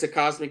over to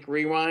Cosmic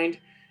Rewind,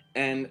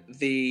 and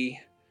the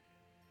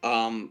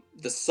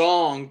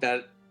song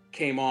that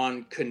came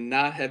on could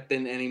not have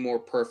been any more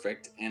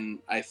perfect. And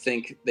I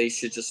think they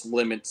should just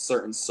limit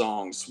certain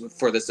songs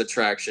for this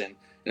attraction.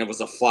 And it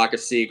was A Flock of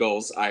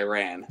Seagulls, I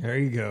Ran. There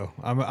you go.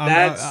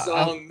 That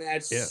song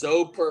matched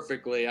so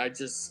perfectly. At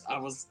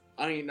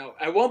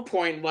one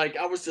point, like,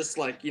 I was just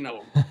like,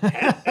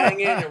 head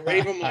banging and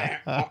waving my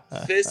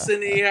fists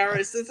in the air.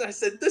 I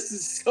said, this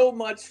is so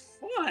much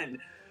fun.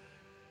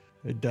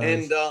 It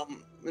does.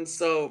 And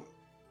so,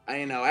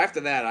 after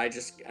that, I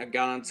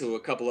got onto a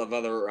couple of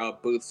other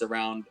booths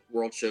around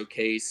World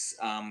Showcase,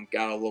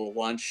 got a little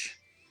lunch.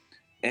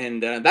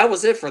 And that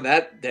was it for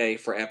that day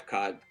for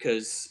Epcot,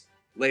 because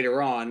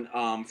later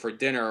on, for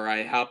dinner,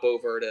 I hop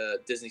over to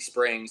Disney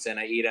Springs and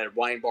I eat at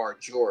Wine Bar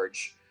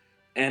George.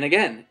 And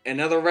again,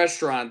 another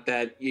restaurant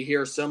that you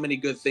hear so many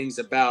good things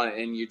about,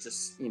 and you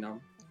just,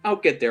 I'll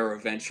get there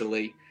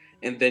eventually.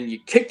 And then you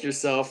kick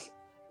yourself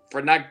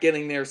for not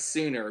getting there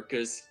sooner,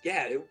 because,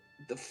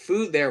 the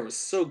food there was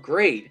so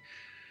great.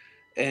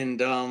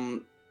 And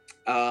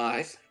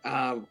I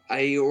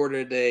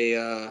ordered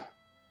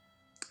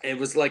it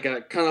was like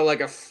a kind of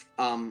like a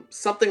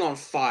something on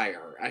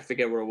fire. I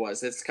forget what it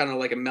was. It's kind of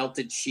like a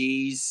melted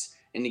cheese,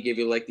 and they give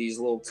you like these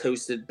little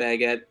toasted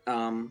baguette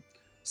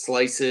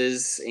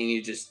slices, and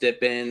you just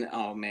dip in.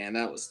 Oh man,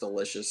 that was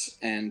delicious.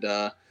 And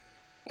I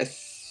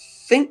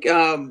think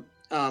I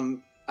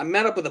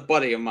met up with a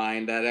buddy of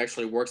mine that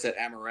actually works at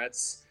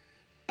Amorette's.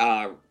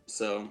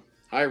 So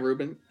hi,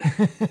 Ruben.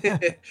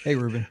 Hey,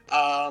 Ruben.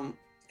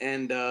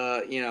 And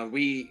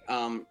we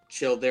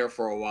chilled there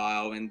for a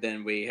while, and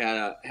then we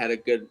had a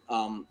good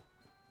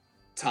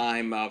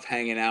time of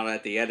hanging out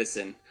at the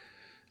Edison,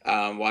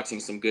 watching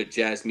some good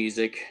jazz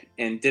music,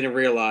 and didn't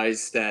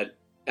realize that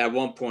at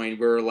one point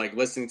we were like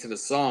listening to the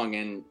song,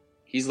 and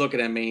he's looking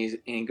at me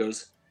and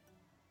goes,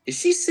 "Is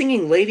she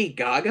singing Lady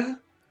Gaga?"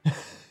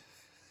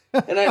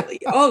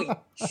 And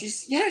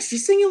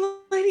she's singing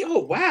Lady. Oh,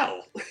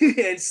 wow.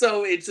 And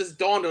so it just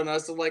dawned on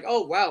us of like,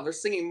 oh, wow, they're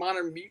singing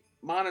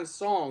modern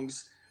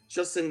songs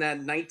just in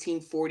that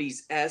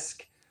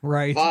 1940s-esque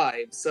Right.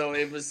 vibe. So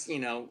it was,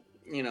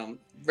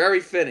 very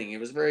fitting. It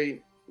was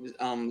it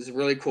was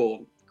really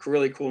cool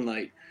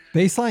night.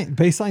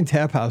 Baseline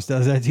Tap House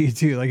does that to you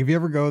too. Like if you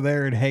ever go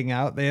there and hang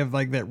out, they have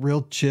like that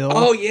real chill.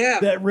 Oh yeah,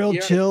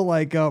 chill,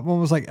 like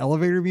almost like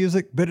elevator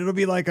music, but it'll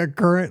be like a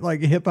current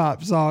like hip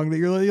hop song that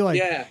you're like,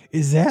 yeah.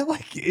 Is that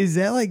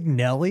like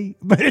Nelly?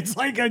 But it's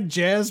like a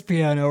jazz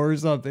piano or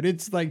something.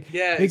 It's like,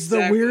 it's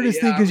the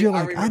weirdest thing because you're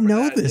like, I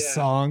know this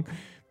song,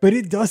 but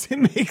it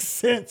doesn't make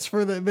sense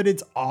for them. But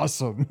it's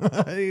awesome.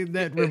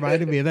 That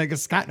reminded me of that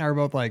because Scott and I are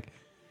both like,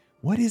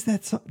 what is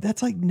that song?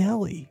 That's like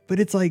Nelly, but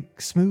it's like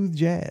smooth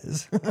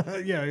jazz.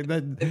 Yeah, it's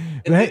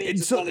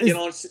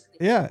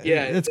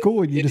cool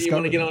when you discover. You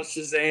want to get on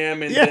Shazam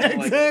and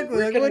exactly.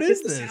 Like, what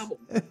is this?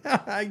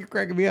 You're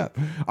cracking me up.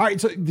 All right,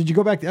 so did you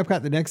go back to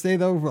Epcot the next day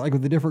though, like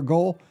with a different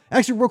goal?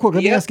 Actually, real quick,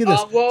 let me ask you this.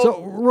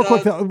 Real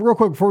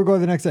quick before we go to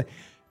the next day,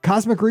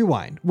 Cosmic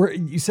Rewind. Where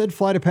you said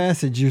Flight of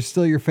Passage, you're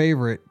still your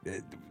favorite.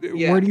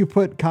 Where do you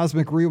put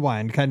Cosmic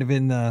Rewind? Kind of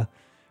in the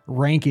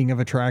ranking of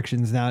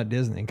attractions now at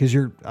Disney, because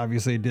you're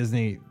obviously a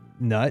Disney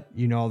nut,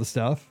 you know all the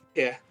stuff.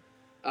 I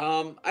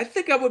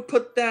think I would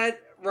put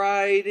that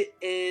ride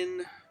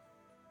in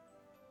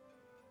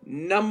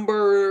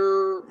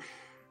number,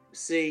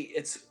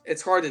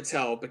 it's hard to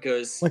tell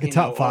because like a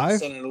top 5, all of a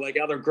sudden, like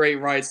other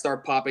great rides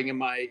start popping in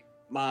my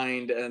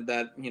mind and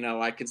that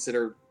I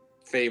consider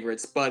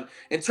favorites, but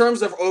in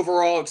terms of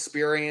overall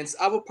experience,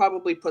 I would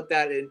probably put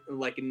that in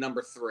like in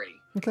number 3.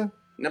 Okay,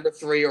 number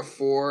 3 or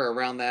 4,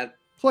 around that.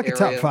 It's like area. A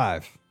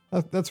top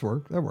 5. That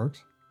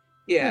works.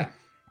 Yeah.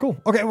 Cool.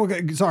 Okay. Well,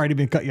 sorry, I didn't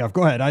mean to cut you off.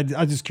 Go ahead.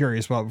 I just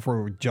curious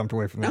before we jumped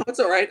away from that. No, it's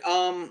all right.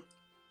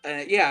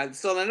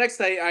 So the next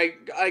day I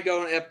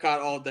go to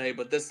Epcot all day,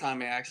 but this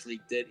time I actually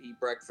did eat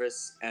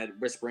breakfast at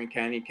Whispering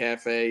Canyon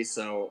Cafe,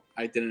 so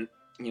I didn't,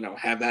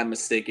 have that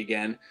mistake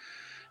again.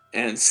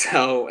 And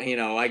so,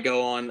 I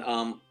go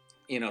on,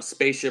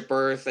 Spaceship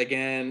Earth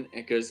again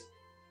because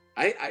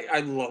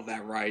I love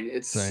that ride.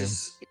 It's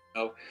just,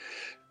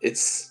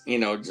 it's,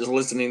 just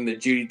listening to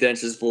Judi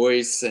Dench's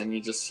voice and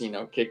you just,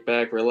 kick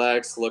back,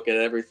 relax, look at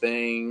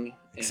everything.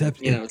 And,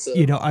 except,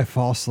 I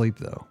fall asleep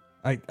though.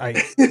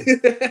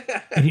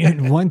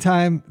 And one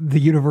time the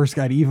universe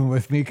got even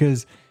with me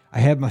because I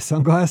had my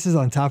sunglasses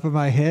on top of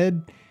my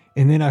head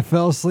and then I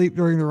fell asleep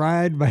during the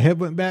ride. My head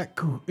went back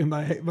and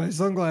my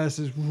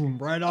sunglasses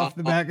right off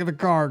the back of the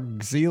car.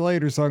 See you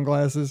later,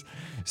 sunglasses.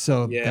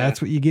 So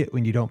that's what you get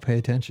when you don't pay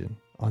attention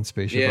on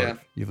Spaceship Earth.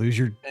 You lose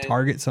your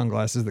Target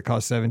sunglasses that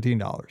cost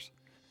 $17.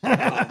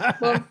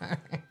 Well,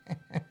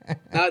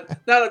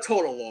 not a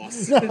total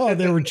loss. No,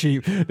 they were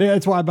cheap.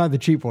 That's why I buy the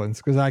cheap ones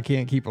because I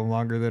can't keep them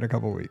longer than a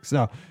couple of weeks.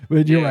 No,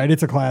 but you're right.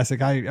 It's a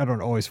classic. I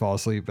don't always fall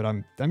asleep, but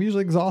I'm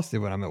usually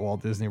exhausted when I'm at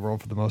Walt Disney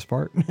World for the most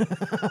part.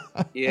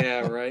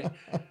 Yeah, right.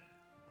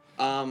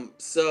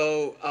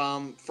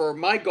 So for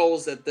my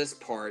goals at this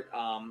part,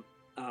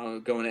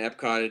 going to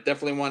Epcot, I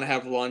definitely want to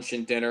have lunch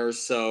and dinner.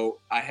 So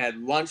I had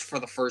lunch for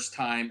the first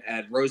time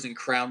at Rose and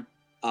Crown.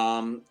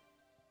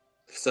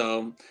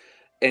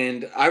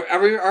 And I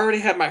already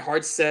had my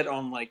heart set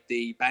on like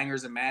the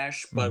bangers and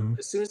mash, but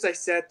as soon as I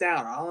sat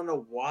down, I don't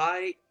know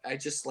why, I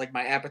just like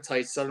my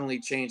appetite suddenly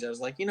changed. I was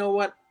like, you know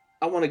what?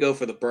 I want to go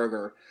for the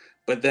burger.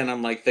 But then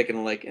I'm like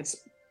thinking like, it's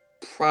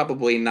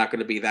probably not going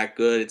to be that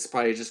good. It's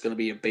probably just going to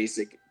be a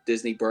basic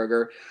Disney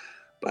burger.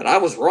 But I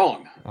was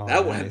wrong. Oh,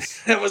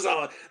 nice.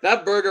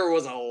 That burger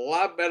was a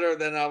lot better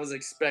than I was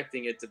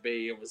expecting it to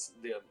be. It was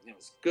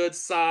good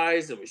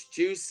size. It was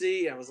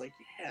juicy. I was like,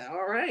 yeah,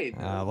 all right.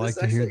 I like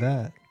to hear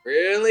that.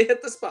 Really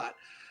hit the spot.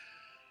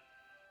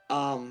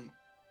 And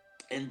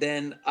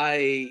then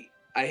I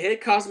hit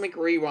Cosmic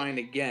Rewind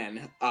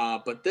again.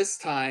 But this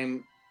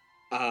time,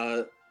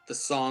 the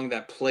song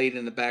that played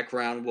in the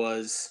background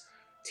was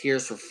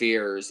Tears for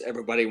Fears.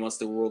 Everybody Wants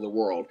to Rule the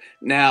World.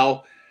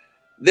 Now,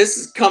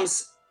 this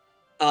comes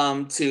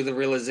to the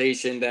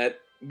realization that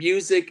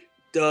music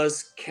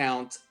does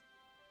count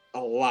a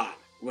lot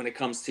when it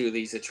comes to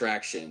these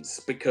attractions,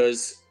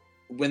 because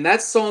when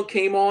that song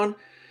came on,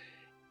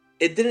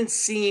 it didn't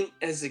seem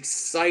as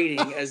exciting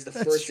as the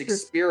first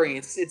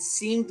experience. It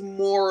seemed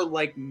more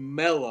like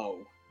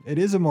mellow. It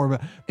is a more,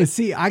 but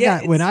see,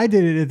 when I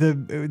did it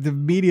at the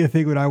media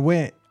thing, when I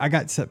went, I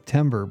got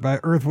September by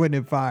Earth, Wind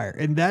and Fire.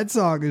 And that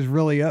song is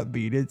really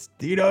upbeat. It's,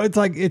 it's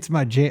like, it's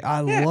my jam.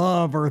 I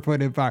love Earth,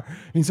 Wind and Fire.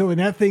 And so when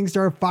that thing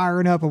started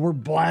firing up and we're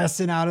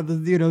blasting out of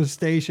the,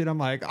 station, I'm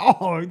like,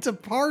 oh, it's a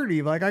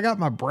party. Like I got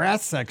my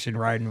brass section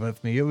riding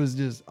with me. It was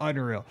just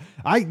unreal.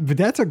 But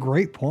that's a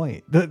great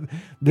point. The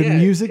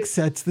music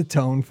sets the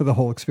tone for the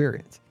whole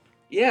experience.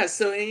 Yeah,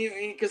 so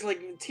because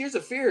like Tears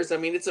of Fears, I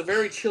mean, it's a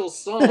very chill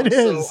song.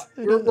 So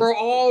we're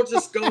all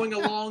just going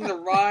along the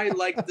ride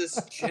like this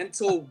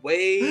gentle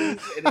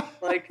wave, and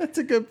it's like that's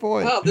a good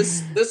point. Wow,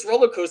 this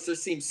roller coaster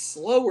seems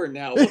slower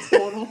now. What's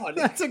going on?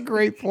 That's a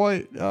great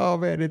point. Oh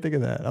man, I didn't think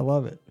of that. I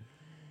love it.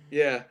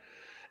 Yeah,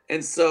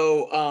 And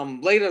so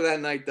later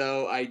that night,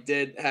 though, I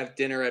did have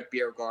dinner at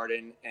Beer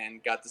Garden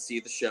and got to see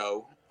the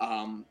show.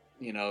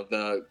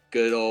 The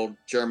good old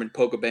German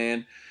polka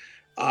band.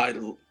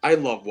 I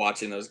love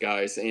watching those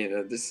guys,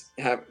 and just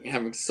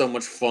having so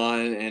much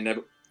fun,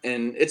 and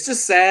it's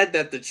just sad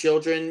that the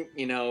children,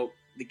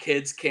 the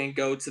kids can't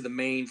go to the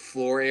main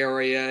floor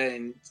area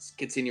and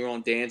continue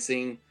on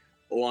dancing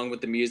along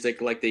with the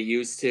music like they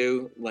used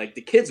to. Like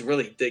the kids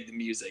really dig the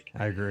music.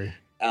 I agree.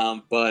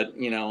 But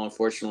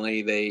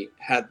unfortunately, they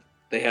had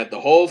the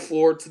whole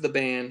floor to the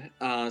band.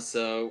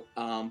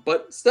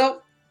 But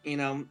still,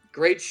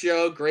 great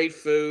show, great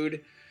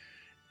food,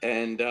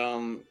 and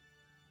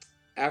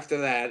after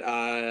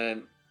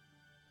that,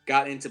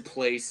 got into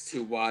place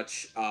to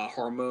watch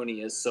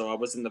Harmonious. So I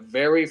was in the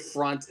very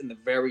front, in the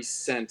very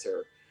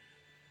center,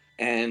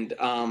 and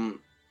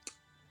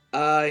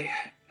I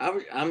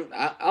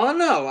don't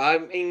know. I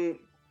mean,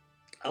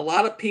 a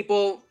lot of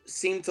people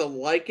seem to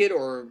like it,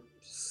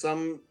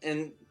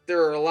 and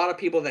there are a lot of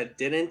people that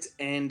didn't,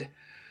 and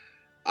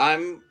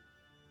I'm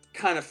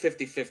kind of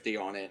 50-50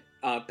 on it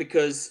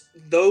because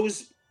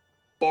those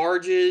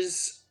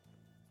barges,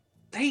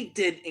 they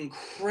did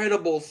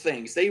incredible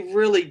things. They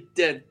really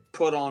did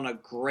put on a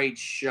great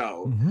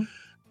show. Mm-hmm.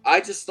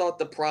 I just thought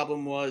the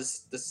problem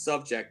was the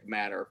subject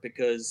matter,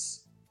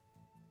 because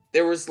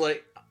there was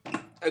like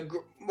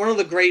one of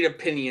the great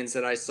opinions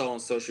that I saw on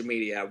social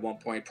media at one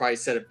point, probably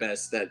said it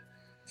best, that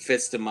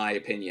fits to my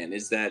opinion,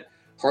 is that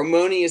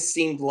Harmonious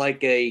seemed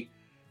like a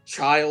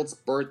child's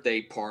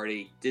birthday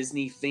party,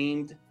 Disney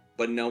themed,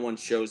 but no one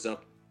shows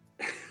up.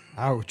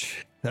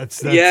 Ouch.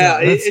 That's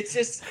it's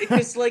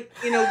just like,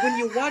 when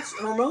you watch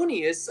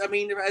Harmonious, I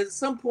mean, at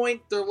some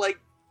point they're like,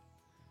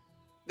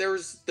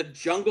 there's the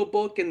Jungle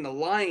Book and the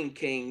Lion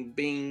King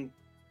being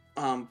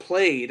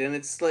played, and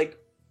it's like,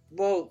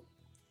 well,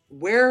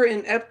 where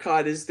in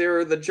Epcot is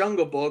there the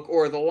Jungle Book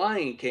or the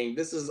Lion King?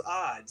 This is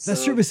odd.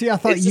 That's true, but see, I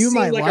thought you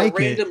might like a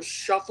random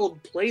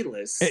shuffled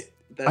playlist.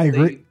 I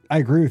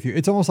agree with you.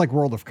 It's almost like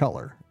World of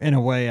Color in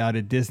a way out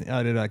of Disney,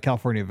 out of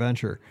California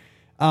Adventure.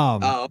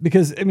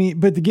 Because I mean,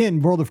 but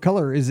again, World of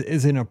Color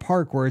is in a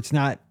park where it's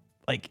not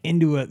like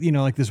into a,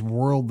 like this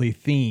worldly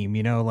theme,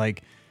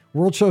 like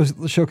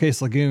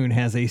Showcase Lagoon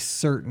has a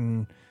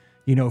certain,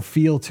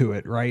 feel to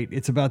it, right?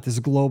 It's about this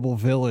global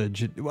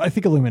village. I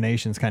think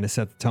Illuminations kind of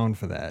set the tone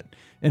for that.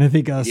 And I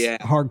think us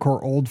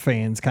hardcore old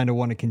fans kind of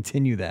want to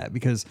continue that,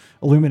 because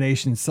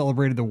Illuminations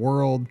celebrated the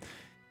world.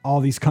 All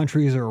these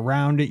countries are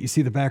around it. You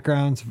see the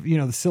backgrounds,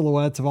 the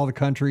silhouettes of all the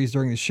countries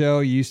during the show.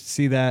 You used to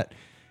see that.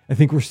 I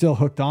think we're still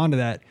hooked onto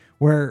that.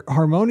 Where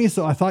Harmonious,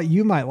 though, I thought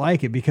you might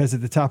like it because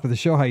at the top of the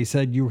show, how you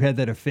said you had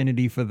that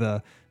affinity for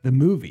the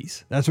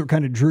movies. That's what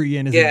kind of drew you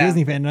in as a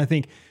Disney fan. And I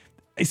think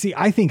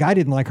I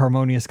didn't like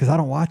Harmonious because I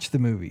don't watch the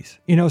movies.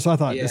 So I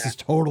thought this is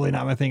totally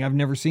not my thing. I've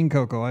never seen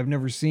Coco. I've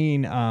never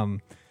seen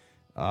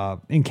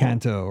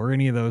Encanto or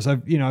any of those.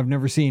 I've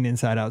never seen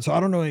Inside Out. So I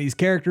don't know any of these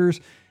characters.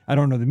 I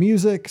don't know the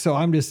music. So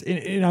I'm just,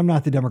 and I'm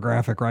not the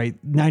demographic, right?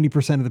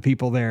 90% of the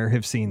people there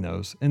have seen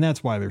those, and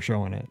that's why they're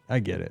showing it. I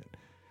get it.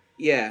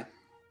 Yeah.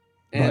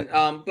 And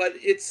but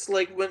it's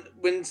like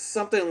when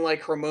something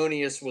like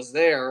Harmonious was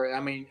there,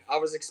 I mean, I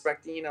was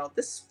expecting,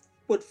 this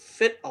would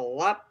fit a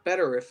lot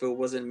better if it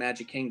was in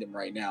Magic Kingdom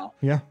right now.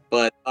 Yeah.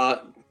 But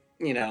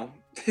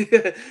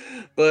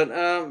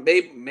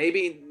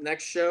maybe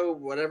next show,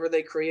 whatever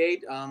they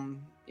create,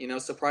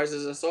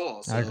 surprises us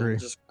all. So I agree.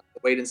 Just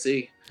wait and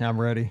see. I'm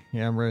ready.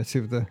 Yeah, I'm ready to see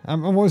what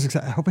I'm always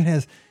excited. I hope it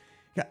has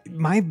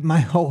my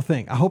whole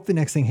thing. I hope the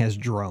next thing has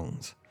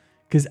drones.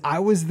 Because I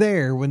was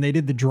there when they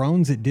did the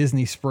drones at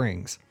Disney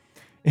Springs,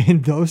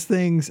 and those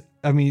things,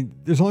 I mean,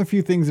 there's only a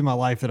few things in my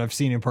life that I've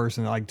seen in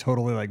person that like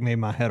totally like made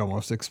my head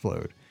almost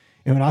explode.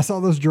 And when I saw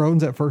those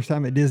drones that first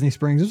time at Disney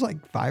Springs, it was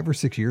like 5 or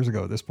 6 years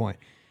ago at this point.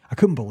 I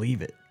couldn't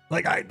believe it.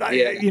 Like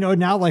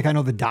now, like I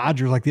know the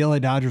Dodgers, like the LA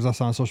Dodgers, I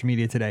saw on social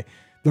media today,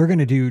 they're going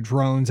to do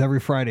drones every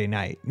Friday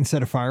night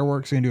instead of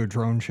fireworks. They're going to do a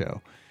drone show.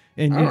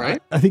 And I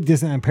think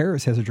Disneyland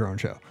Paris has a drone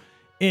show.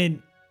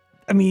 And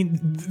I mean,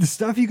 the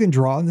stuff you can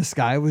draw in the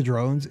sky with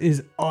drones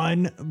is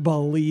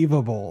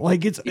unbelievable.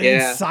 Like it's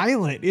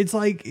silent. It's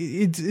like,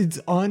 I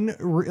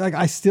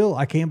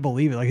can't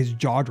believe it. Like it's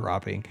jaw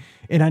dropping.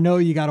 And I know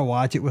you got to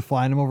watch it with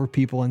flying them over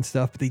people and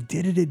stuff, but they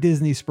did it at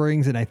Disney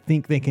Springs, and I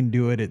think they can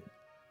do it at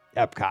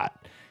Epcot.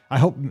 I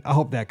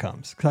hope that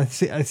comes,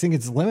 because I think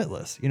it's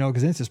limitless,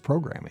 because it's just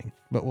programming,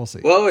 but we'll see.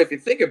 Well, if you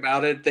think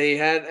about it, they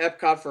had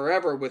Epcot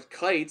Forever with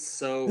kites,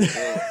 so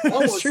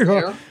almost true.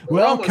 there.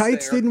 Well,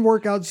 kites didn't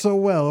work out so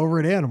well over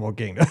at Animal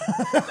Kingdom.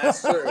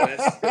 That's true.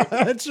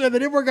 That's true. They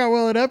didn't work out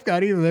well at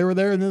Epcot either. They were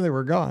there and then they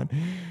were gone.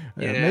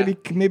 Yeah.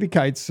 Maybe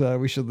kites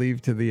we should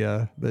leave to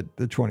the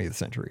 20th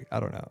century. I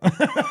don't know.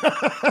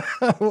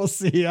 We'll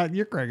see.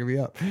 You're cracking me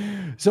up.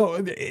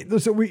 So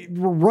we're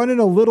running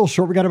a little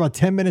short. We got about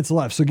 10 minutes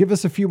left. So give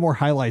us a few more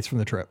highlights from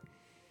the trip.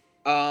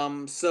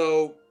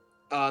 So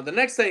the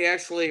next day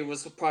actually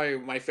was probably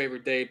my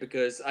favorite day,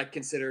 because I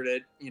considered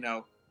it,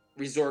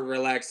 resort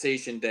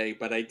relaxation day,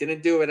 but I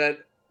didn't do it at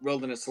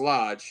Wilderness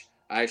Lodge.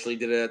 I actually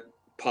did it at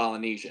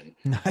Polynesian.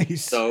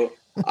 Nice. So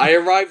I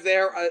arrived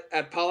there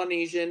at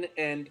Polynesian,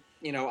 and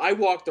I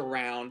walked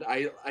around.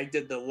 I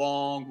did the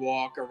long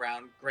walk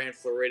around Grand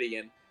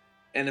Floridian,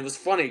 and it was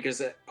funny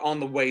because on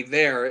the way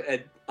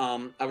there,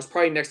 I was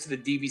probably next to the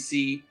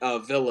DVC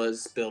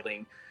Villas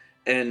building,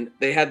 and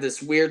they had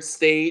this weird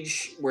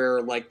stage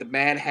where like the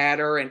Mad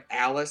Hatter and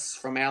Alice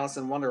from Alice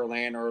in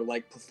Wonderland are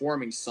like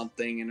performing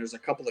something, and there's a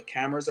couple of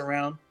cameras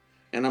around,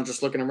 and I'm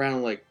just looking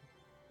around like,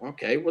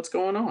 okay, what's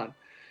going on?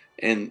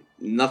 And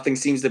nothing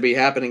seems to be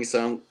happening.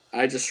 So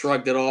I just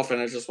shrugged it off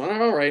and I just went,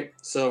 all right.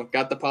 So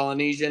got the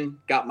Polynesian,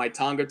 got my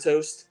Tonga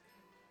toast,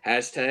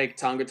 hashtag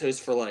Tonga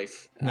toast for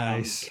life.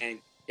 Nice. Can't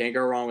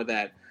go wrong with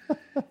that.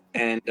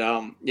 And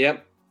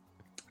yep.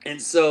 And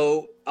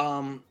so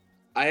I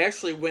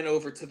actually went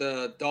over to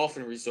the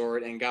Dolphin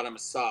Resort and got a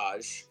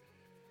massage.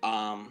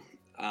 Um,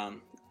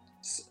 um,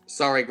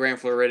 Sorry, Grand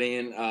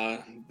Floridian.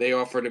 They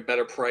offered a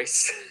better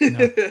price.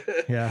 No.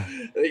 Yeah.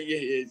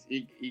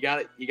 You got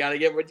it. You got to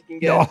get what you can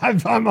get. No, I'm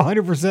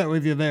 100%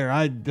 with you there.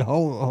 I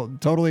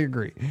totally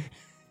agree.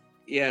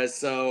 Yeah.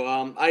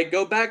 So I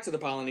go back to the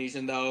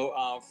Polynesian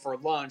though for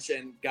lunch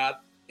and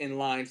got in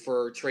line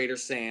for Trader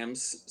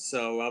Sam's.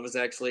 So I was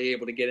actually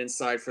able to get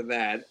inside for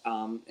that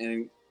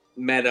and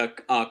met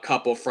a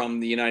couple from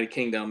the United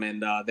Kingdom,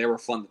 and they were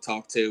fun to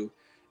talk to.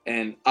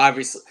 And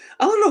obviously,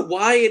 I don't know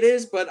why it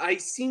is, but I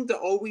seem to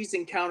always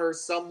encounter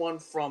someone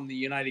from the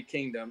United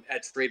Kingdom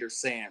at Trader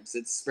Sam's.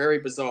 It's very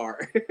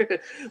bizarre,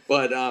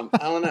 but I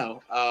don't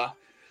know.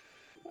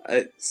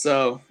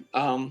 So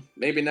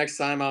maybe next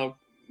time I'll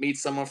meet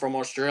someone from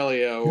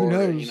Australia, or Who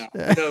knows?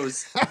 Who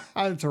knows?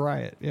 That's a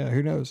riot. Yeah,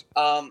 who knows?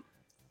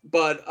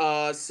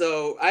 But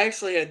so I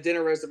actually had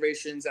dinner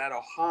reservations at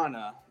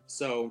Ohana,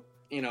 so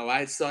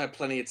I still had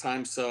plenty of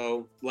time.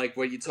 So, like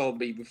what you told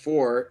me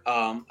before,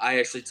 I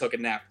actually took a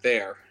nap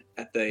there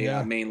at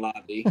the main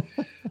lobby.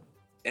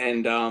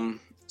 And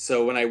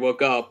so when I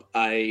woke up,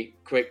 I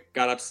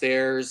got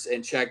upstairs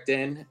and checked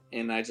in,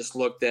 and I just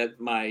looked at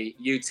my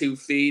YouTube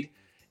feed,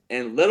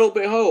 and little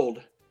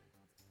behold,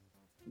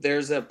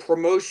 there's a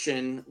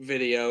promotion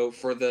video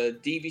for the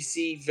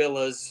DVC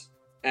Villas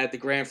at the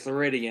Grand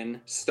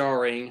Floridian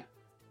starring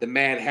the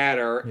Mad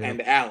Hatter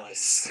and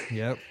Alice.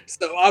 Yep.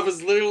 So I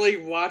was literally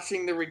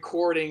watching the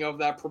recording of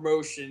that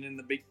promotion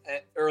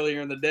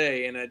earlier in the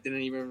day, and I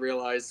didn't even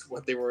realize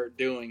what they were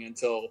doing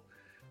until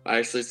I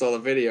actually saw the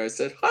video. I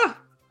said,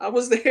 I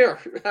was there.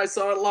 I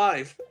saw it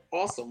live.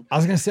 Awesome. I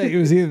was going to say it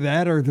was either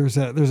that or there's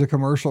a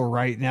commercial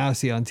right now I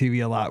see on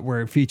TV a lot where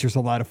it features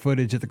a lot of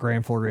footage at the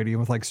Grand Floridian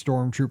with like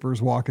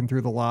stormtroopers walking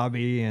through the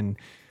lobby and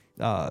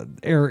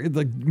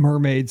like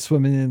mermaids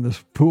swimming in the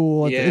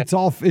pool. Yeah. It's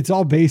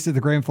all based at the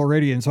Grand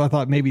Floridian. So I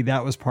thought maybe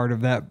that was part of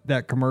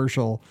that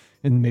commercial,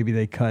 and maybe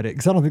they cut it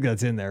because I don't think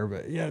that's in there.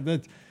 But yeah,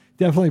 that's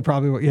definitely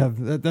probably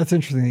that's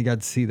interesting. You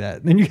got to see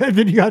that. Then you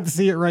got to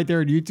see it right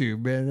there on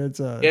YouTube, man. That's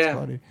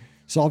funny.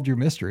 Solved your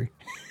mystery.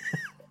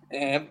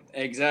 Yeah,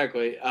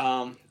 exactly.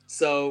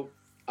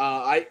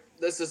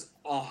 This is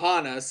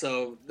Ohana,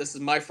 so this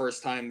is my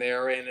first time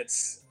there, and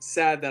it's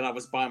sad that I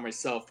was by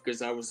myself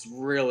because I was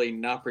really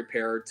not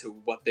prepared to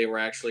what they were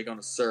actually going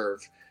to serve.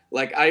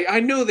 Like, I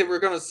knew they were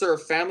going to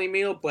serve family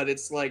meal, but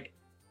it's like,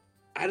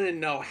 I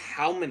didn't know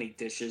how many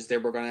dishes they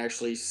were going to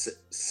actually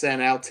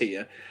send out to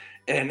you.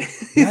 And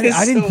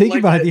I didn't think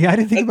about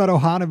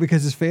Ohana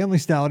because it's family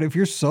style. And if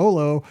you're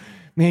solo,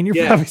 man,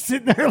 you're probably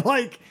sitting there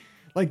like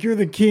you're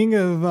the king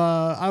of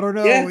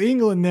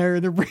England there.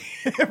 They're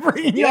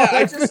bringing you all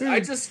that food. I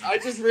just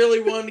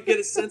really wanted to get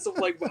a sense of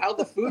like how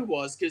the food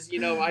was, because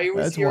I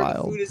always hear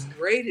the food is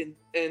great,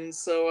 and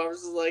so I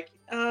was just like,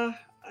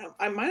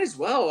 I might as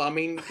well. I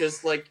mean,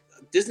 because like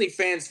Disney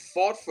fans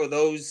fought for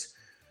those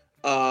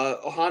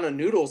Ohana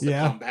noodles to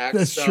come back,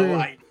 that's so true.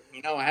 I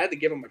had to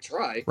give them a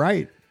try.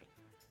 Right.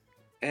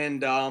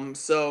 And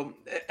so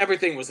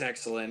everything was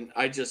excellent.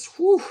 I just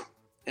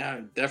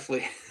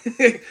definitely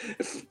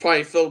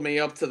probably filled me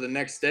up to the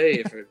next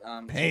day if it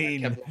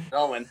kept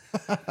going.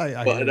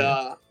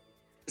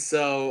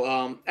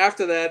 So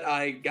after that,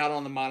 I got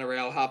on the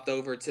monorail, hopped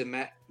over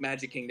to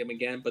Magic Kingdom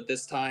again, but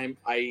this time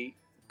I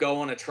go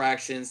on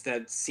attractions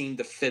that seem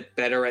to fit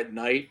better at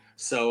night.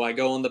 So I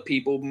go on the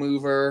People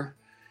Mover,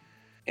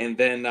 and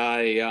then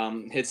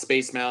I hit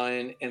Space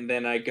Mountain, and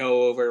then I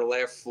go over to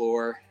Laugh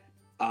Floor,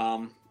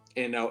 and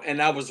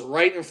I was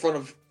right in front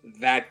of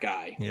that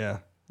guy. Yeah.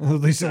 At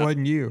least it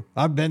wasn't you.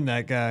 I've been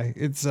that guy.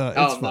 It's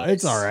fun. Nice.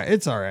 It's all right.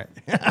 It's all right.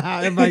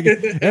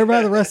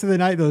 everybody the rest of the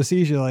night though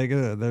sees you like,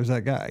 there's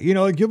that guy.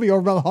 Like you'll be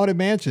over by the Haunted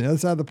Mansion, other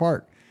side of the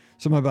park.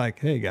 Somebody be like,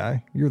 hey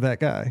guy, you're that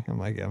guy. I'm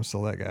like, yeah, I'm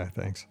still that guy.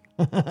 Thanks.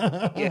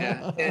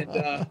 Yeah,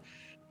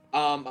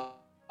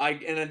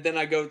 and then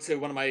I go to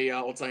one of my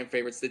all-time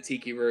favorites, the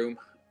Tiki Room,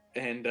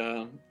 and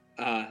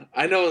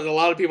I know that a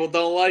lot of people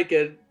don't like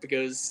it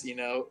because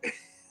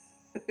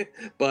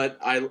but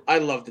I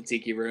love the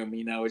Tiki Room.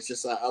 It's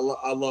just I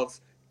love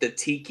the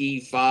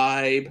tiki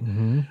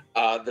vibe,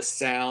 the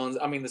sounds.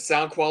 I mean, the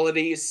sound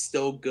quality is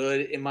still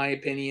good in my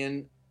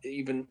opinion,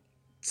 even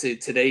to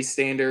today's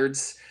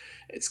standards.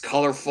 It's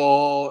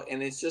colorful,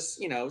 and it's just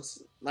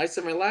it's nice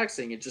and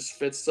relaxing. It just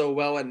fits so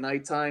well at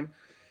nighttime.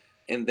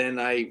 and then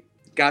I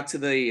got to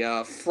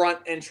the front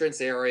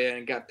entrance area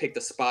and got picked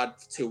a spot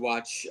to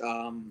watch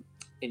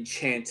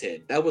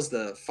Enchanted. That was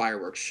the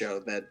fireworks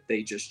show that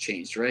they just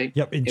changed, right?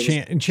 Yep,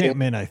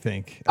 Enchantment, I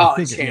think.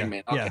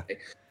 Enchantment. Okay.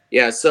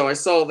 Yeah, so I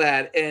saw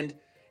that and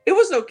it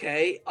was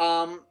okay.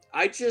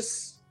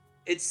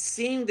 It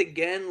seemed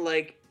again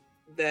like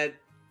that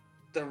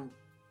the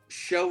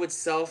show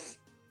itself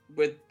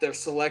with their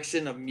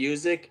selection of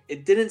music,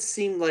 it didn't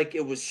seem like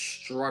it was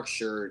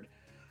structured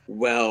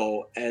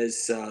well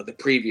as the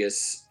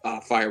previous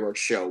fireworks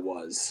show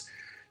was.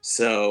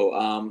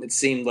 So it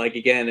seemed like,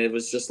 again, it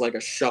was just like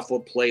a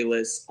shuffled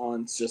playlist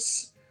on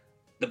just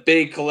the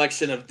big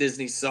collection of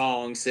Disney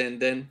songs.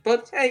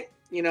 But hey,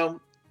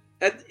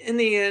 in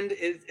the end,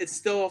 it's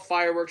still a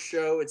fireworks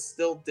show. It's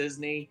still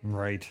Disney.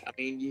 Right. I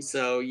mean, you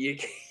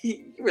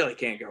really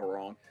can't go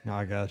wrong. No,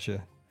 I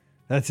gotcha.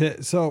 That's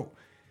it. So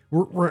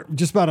we're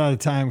just about out of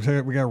time,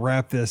 so we got to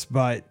wrap this.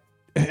 But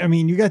I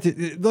mean,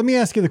 let me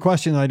ask you the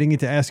question that I didn't get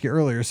to ask you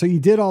earlier. So you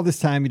did all this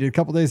time. You did a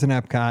couple days in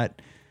Epcot,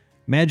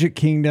 Magic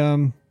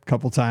Kingdom a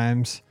couple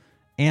times,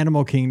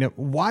 Animal Kingdom.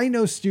 Why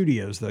no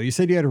studios, though? You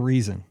said you had a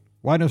reason.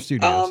 Why no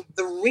studios?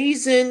 The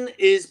reason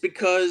is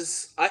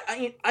because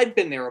I've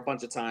been there a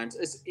bunch of times,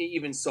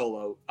 even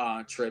solo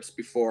trips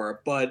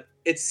before. But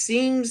it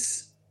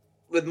seems,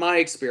 with my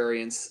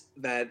experience,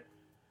 that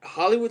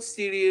Hollywood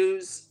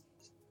Studios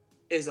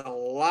is a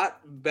lot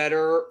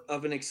better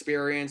of an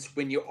experience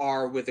when you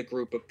are with a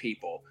group of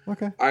people.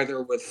 Okay.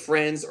 Either with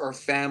friends or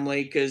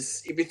family.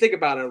 Because if you think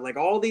about it, like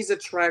all these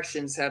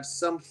attractions have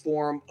some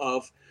form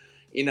of,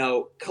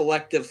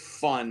 collective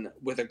fun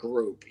with a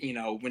group.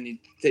 When you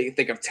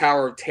think of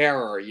Tower of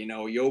Terror,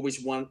 you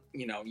always want,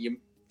 you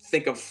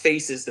think of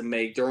faces to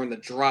make during the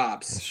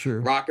drops.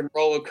 Sure. Rock and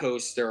Roller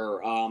Coaster.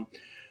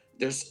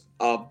 There's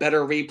a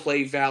better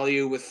replay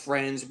value with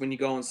friends when you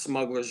go on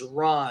Smuggler's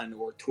Run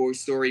or Toy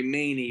Story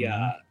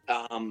Mania.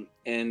 Mm-hmm.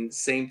 And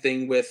same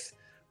thing with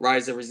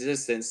Rise of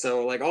Resistance.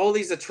 So like all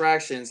these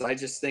attractions, I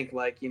just think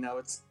like,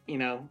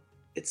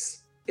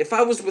 it's, if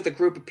I was with a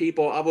group of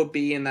people, I would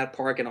be in that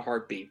park in a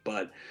heartbeat.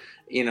 But,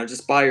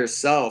 just by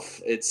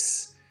yourself,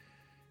 it's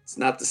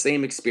not the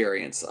same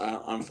experience,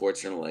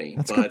 unfortunately.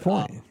 That's a good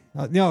point.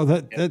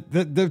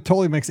 That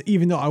totally makes it.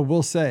 Even though I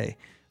will say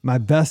my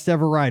best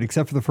ever ride,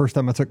 except for the first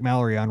time I took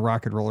Mallory on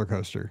Rocket Roller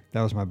Coaster.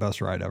 That was my best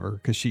ride ever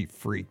because she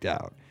freaked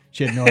out.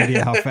 She had no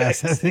idea how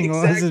fast that thing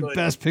was. It was the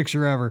best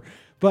picture ever.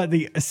 But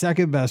the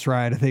second best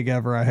ride I think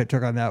ever I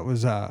took on that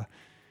was I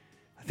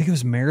think it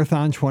was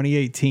Marathon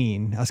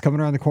 2018. I was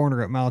coming around the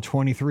corner at mile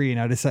 23 and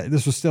I decided,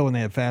 this was still when they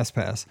had Fast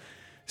Pass.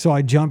 So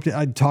I talked to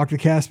the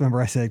cast member.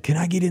 I said, can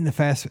I get in the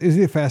Fast? Is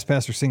it a Fast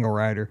Pass or single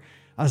rider?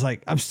 I was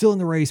like, I'm still in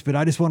the race, but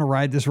I just want to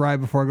ride this ride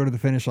before I go to the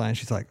finish line.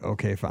 She's like,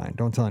 okay, fine.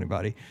 Don't tell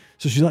anybody.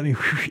 So she let me,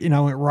 and I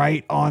went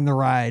right on the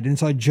ride. And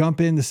so I jump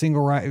in the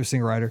single ride. It was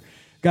single rider.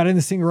 Got in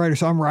the single rider.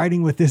 So I'm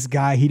riding with this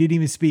guy. He didn't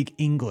even speak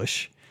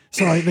English.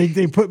 So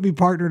they put me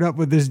partnered up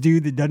with this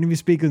dude that doesn't even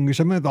speak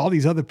English. I'm with all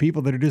these other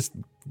people that are just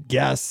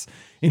guests.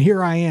 And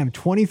here I am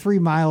 23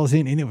 miles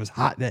in, and it was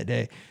hot that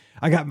day.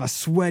 I got my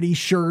sweaty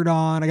shirt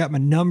on. I got my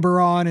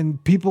number on, and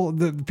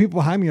the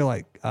people behind me are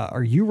like,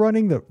 are you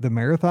running the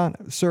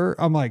marathon, sir?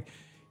 I'm like,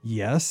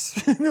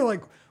 yes. And they're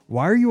like,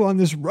 why are you on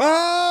this ride?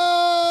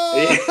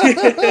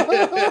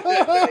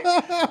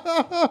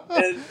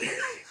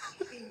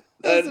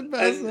 That's the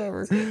best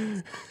ever.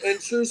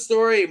 And true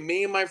story,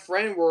 me and my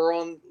friend were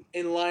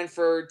in line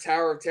for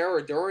Tower of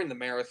Terror during the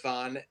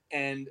marathon,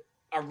 and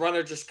a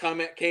runner just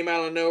came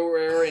out of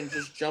nowhere and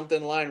just jumped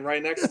in line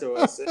right next to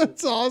us.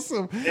 That's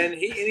awesome. And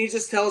he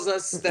just tells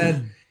us that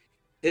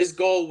his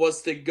goal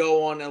was to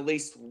go on at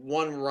least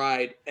one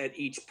ride at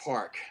each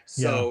park.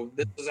 So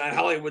This was at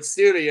Hollywood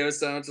Studios,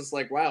 so I'm just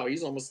like, wow,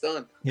 he's almost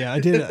done. Yeah, I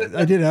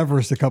did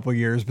Everest a couple of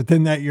years, but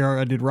then that year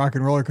I did Rock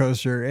and Roller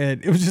Coaster,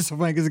 and it was just so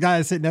funny because the guy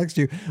I sitting next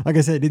to, like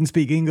I said, didn't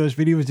speak English,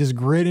 but he was just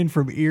grinning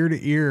from ear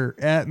to ear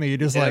at me,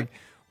 just like,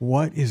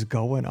 what is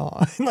going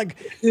on? Like,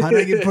 how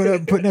did I get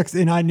put next?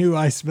 And I knew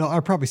I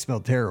probably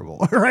smelled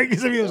terrible, right?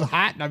 Because it was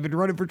hot and I've been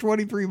running for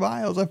 23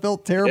 miles. I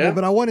felt terrible,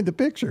 but I wanted the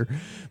picture.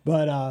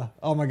 But,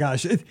 oh my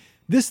gosh,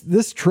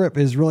 this trip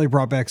has really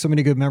brought back so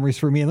many good memories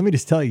for me. And let me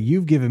just tell you,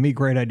 you've given me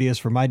great ideas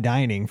for my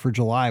dining for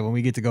July when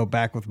we get to go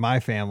back with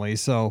my family.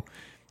 So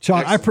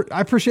Sean, I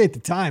appreciate the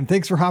time.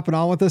 Thanks for hopping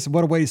on with us.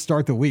 What a way to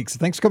start the week. So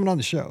thanks for coming on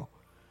the show.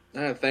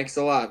 Thanks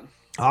a lot.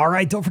 All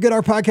right. Don't forget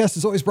our podcast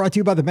is always brought to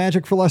you by the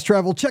Magic for Less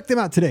Travel. Check them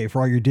out today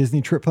for all your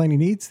Disney trip planning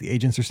needs. The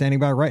agents are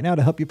standing by right now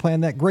to help you plan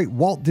that great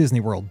Walt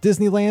Disney World,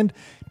 Disneyland,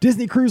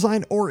 Disney Cruise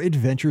Line, or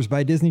Adventures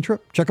by Disney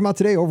trip. Check them out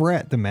today over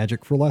at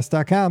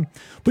themagicforless.com.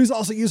 Please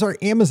also use our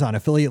Amazon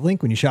affiliate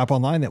link when you shop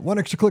online. That one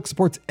extra click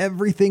supports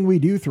everything we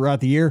do throughout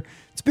the year.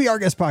 It's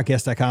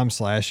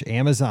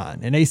beourguestpodcast.com/Amazon.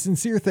 And a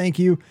sincere thank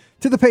you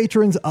to the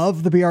patrons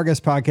of the Be Our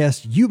Guest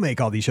Podcast. You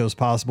make all these shows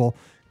possible.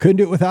 Couldn't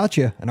do it without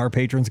you. And our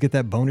patrons get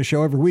that bonus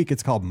show every week.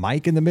 It's called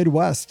Mike in the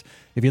Midwest.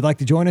 If you'd like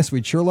to join us,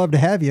 we'd sure love to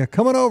have you.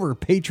 Come on over,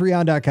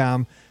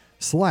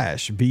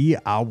 patreon.com/Be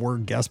Our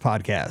Guest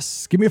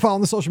Podcasts. Give me a follow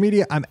on the social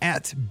media. I'm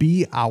at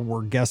Be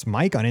Our Guest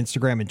Mike on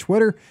Instagram and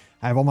Twitter.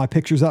 I have all my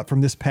pictures up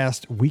from this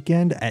past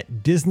weekend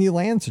at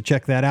Disneyland, so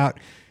check that out.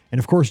 And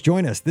of course,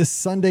 join us this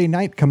Sunday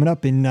night coming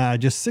up in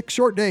just 6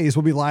 short days.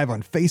 We'll be live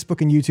on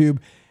Facebook and YouTube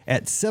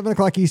at 7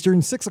 o'clock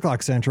Eastern, 6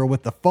 o'clock Central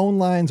with the phone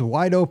lines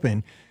wide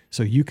open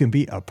so you can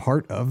be a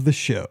part of the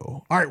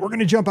show. All right, we're going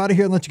to jump out of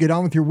here and let you get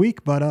on with your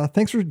week. But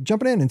thanks for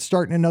jumping in and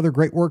starting another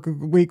great work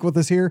week with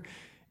us here.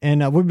 And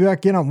we'll be back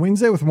again on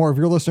Wednesday with more of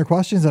your listener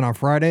questions. And on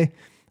Friday,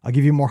 I'll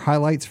give you more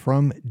highlights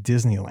from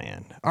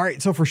Disneyland. All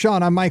right, so for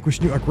Sean, I'm Mike,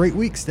 wishing you a great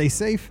week. Stay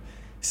safe,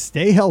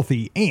 stay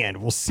healthy, and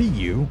we'll see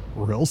you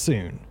real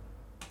soon.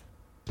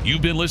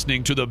 You've been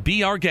listening to the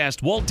Be Our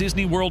Guest Walt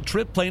Disney World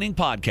Trip Planning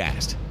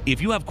Podcast. If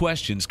you have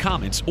questions,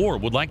 comments, or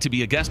would like to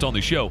be a guest on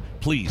the show,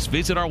 please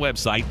visit our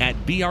website at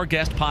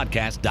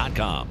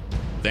beourguestpodcast.com.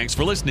 Thanks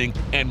for listening,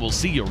 and we'll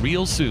see you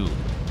real soon.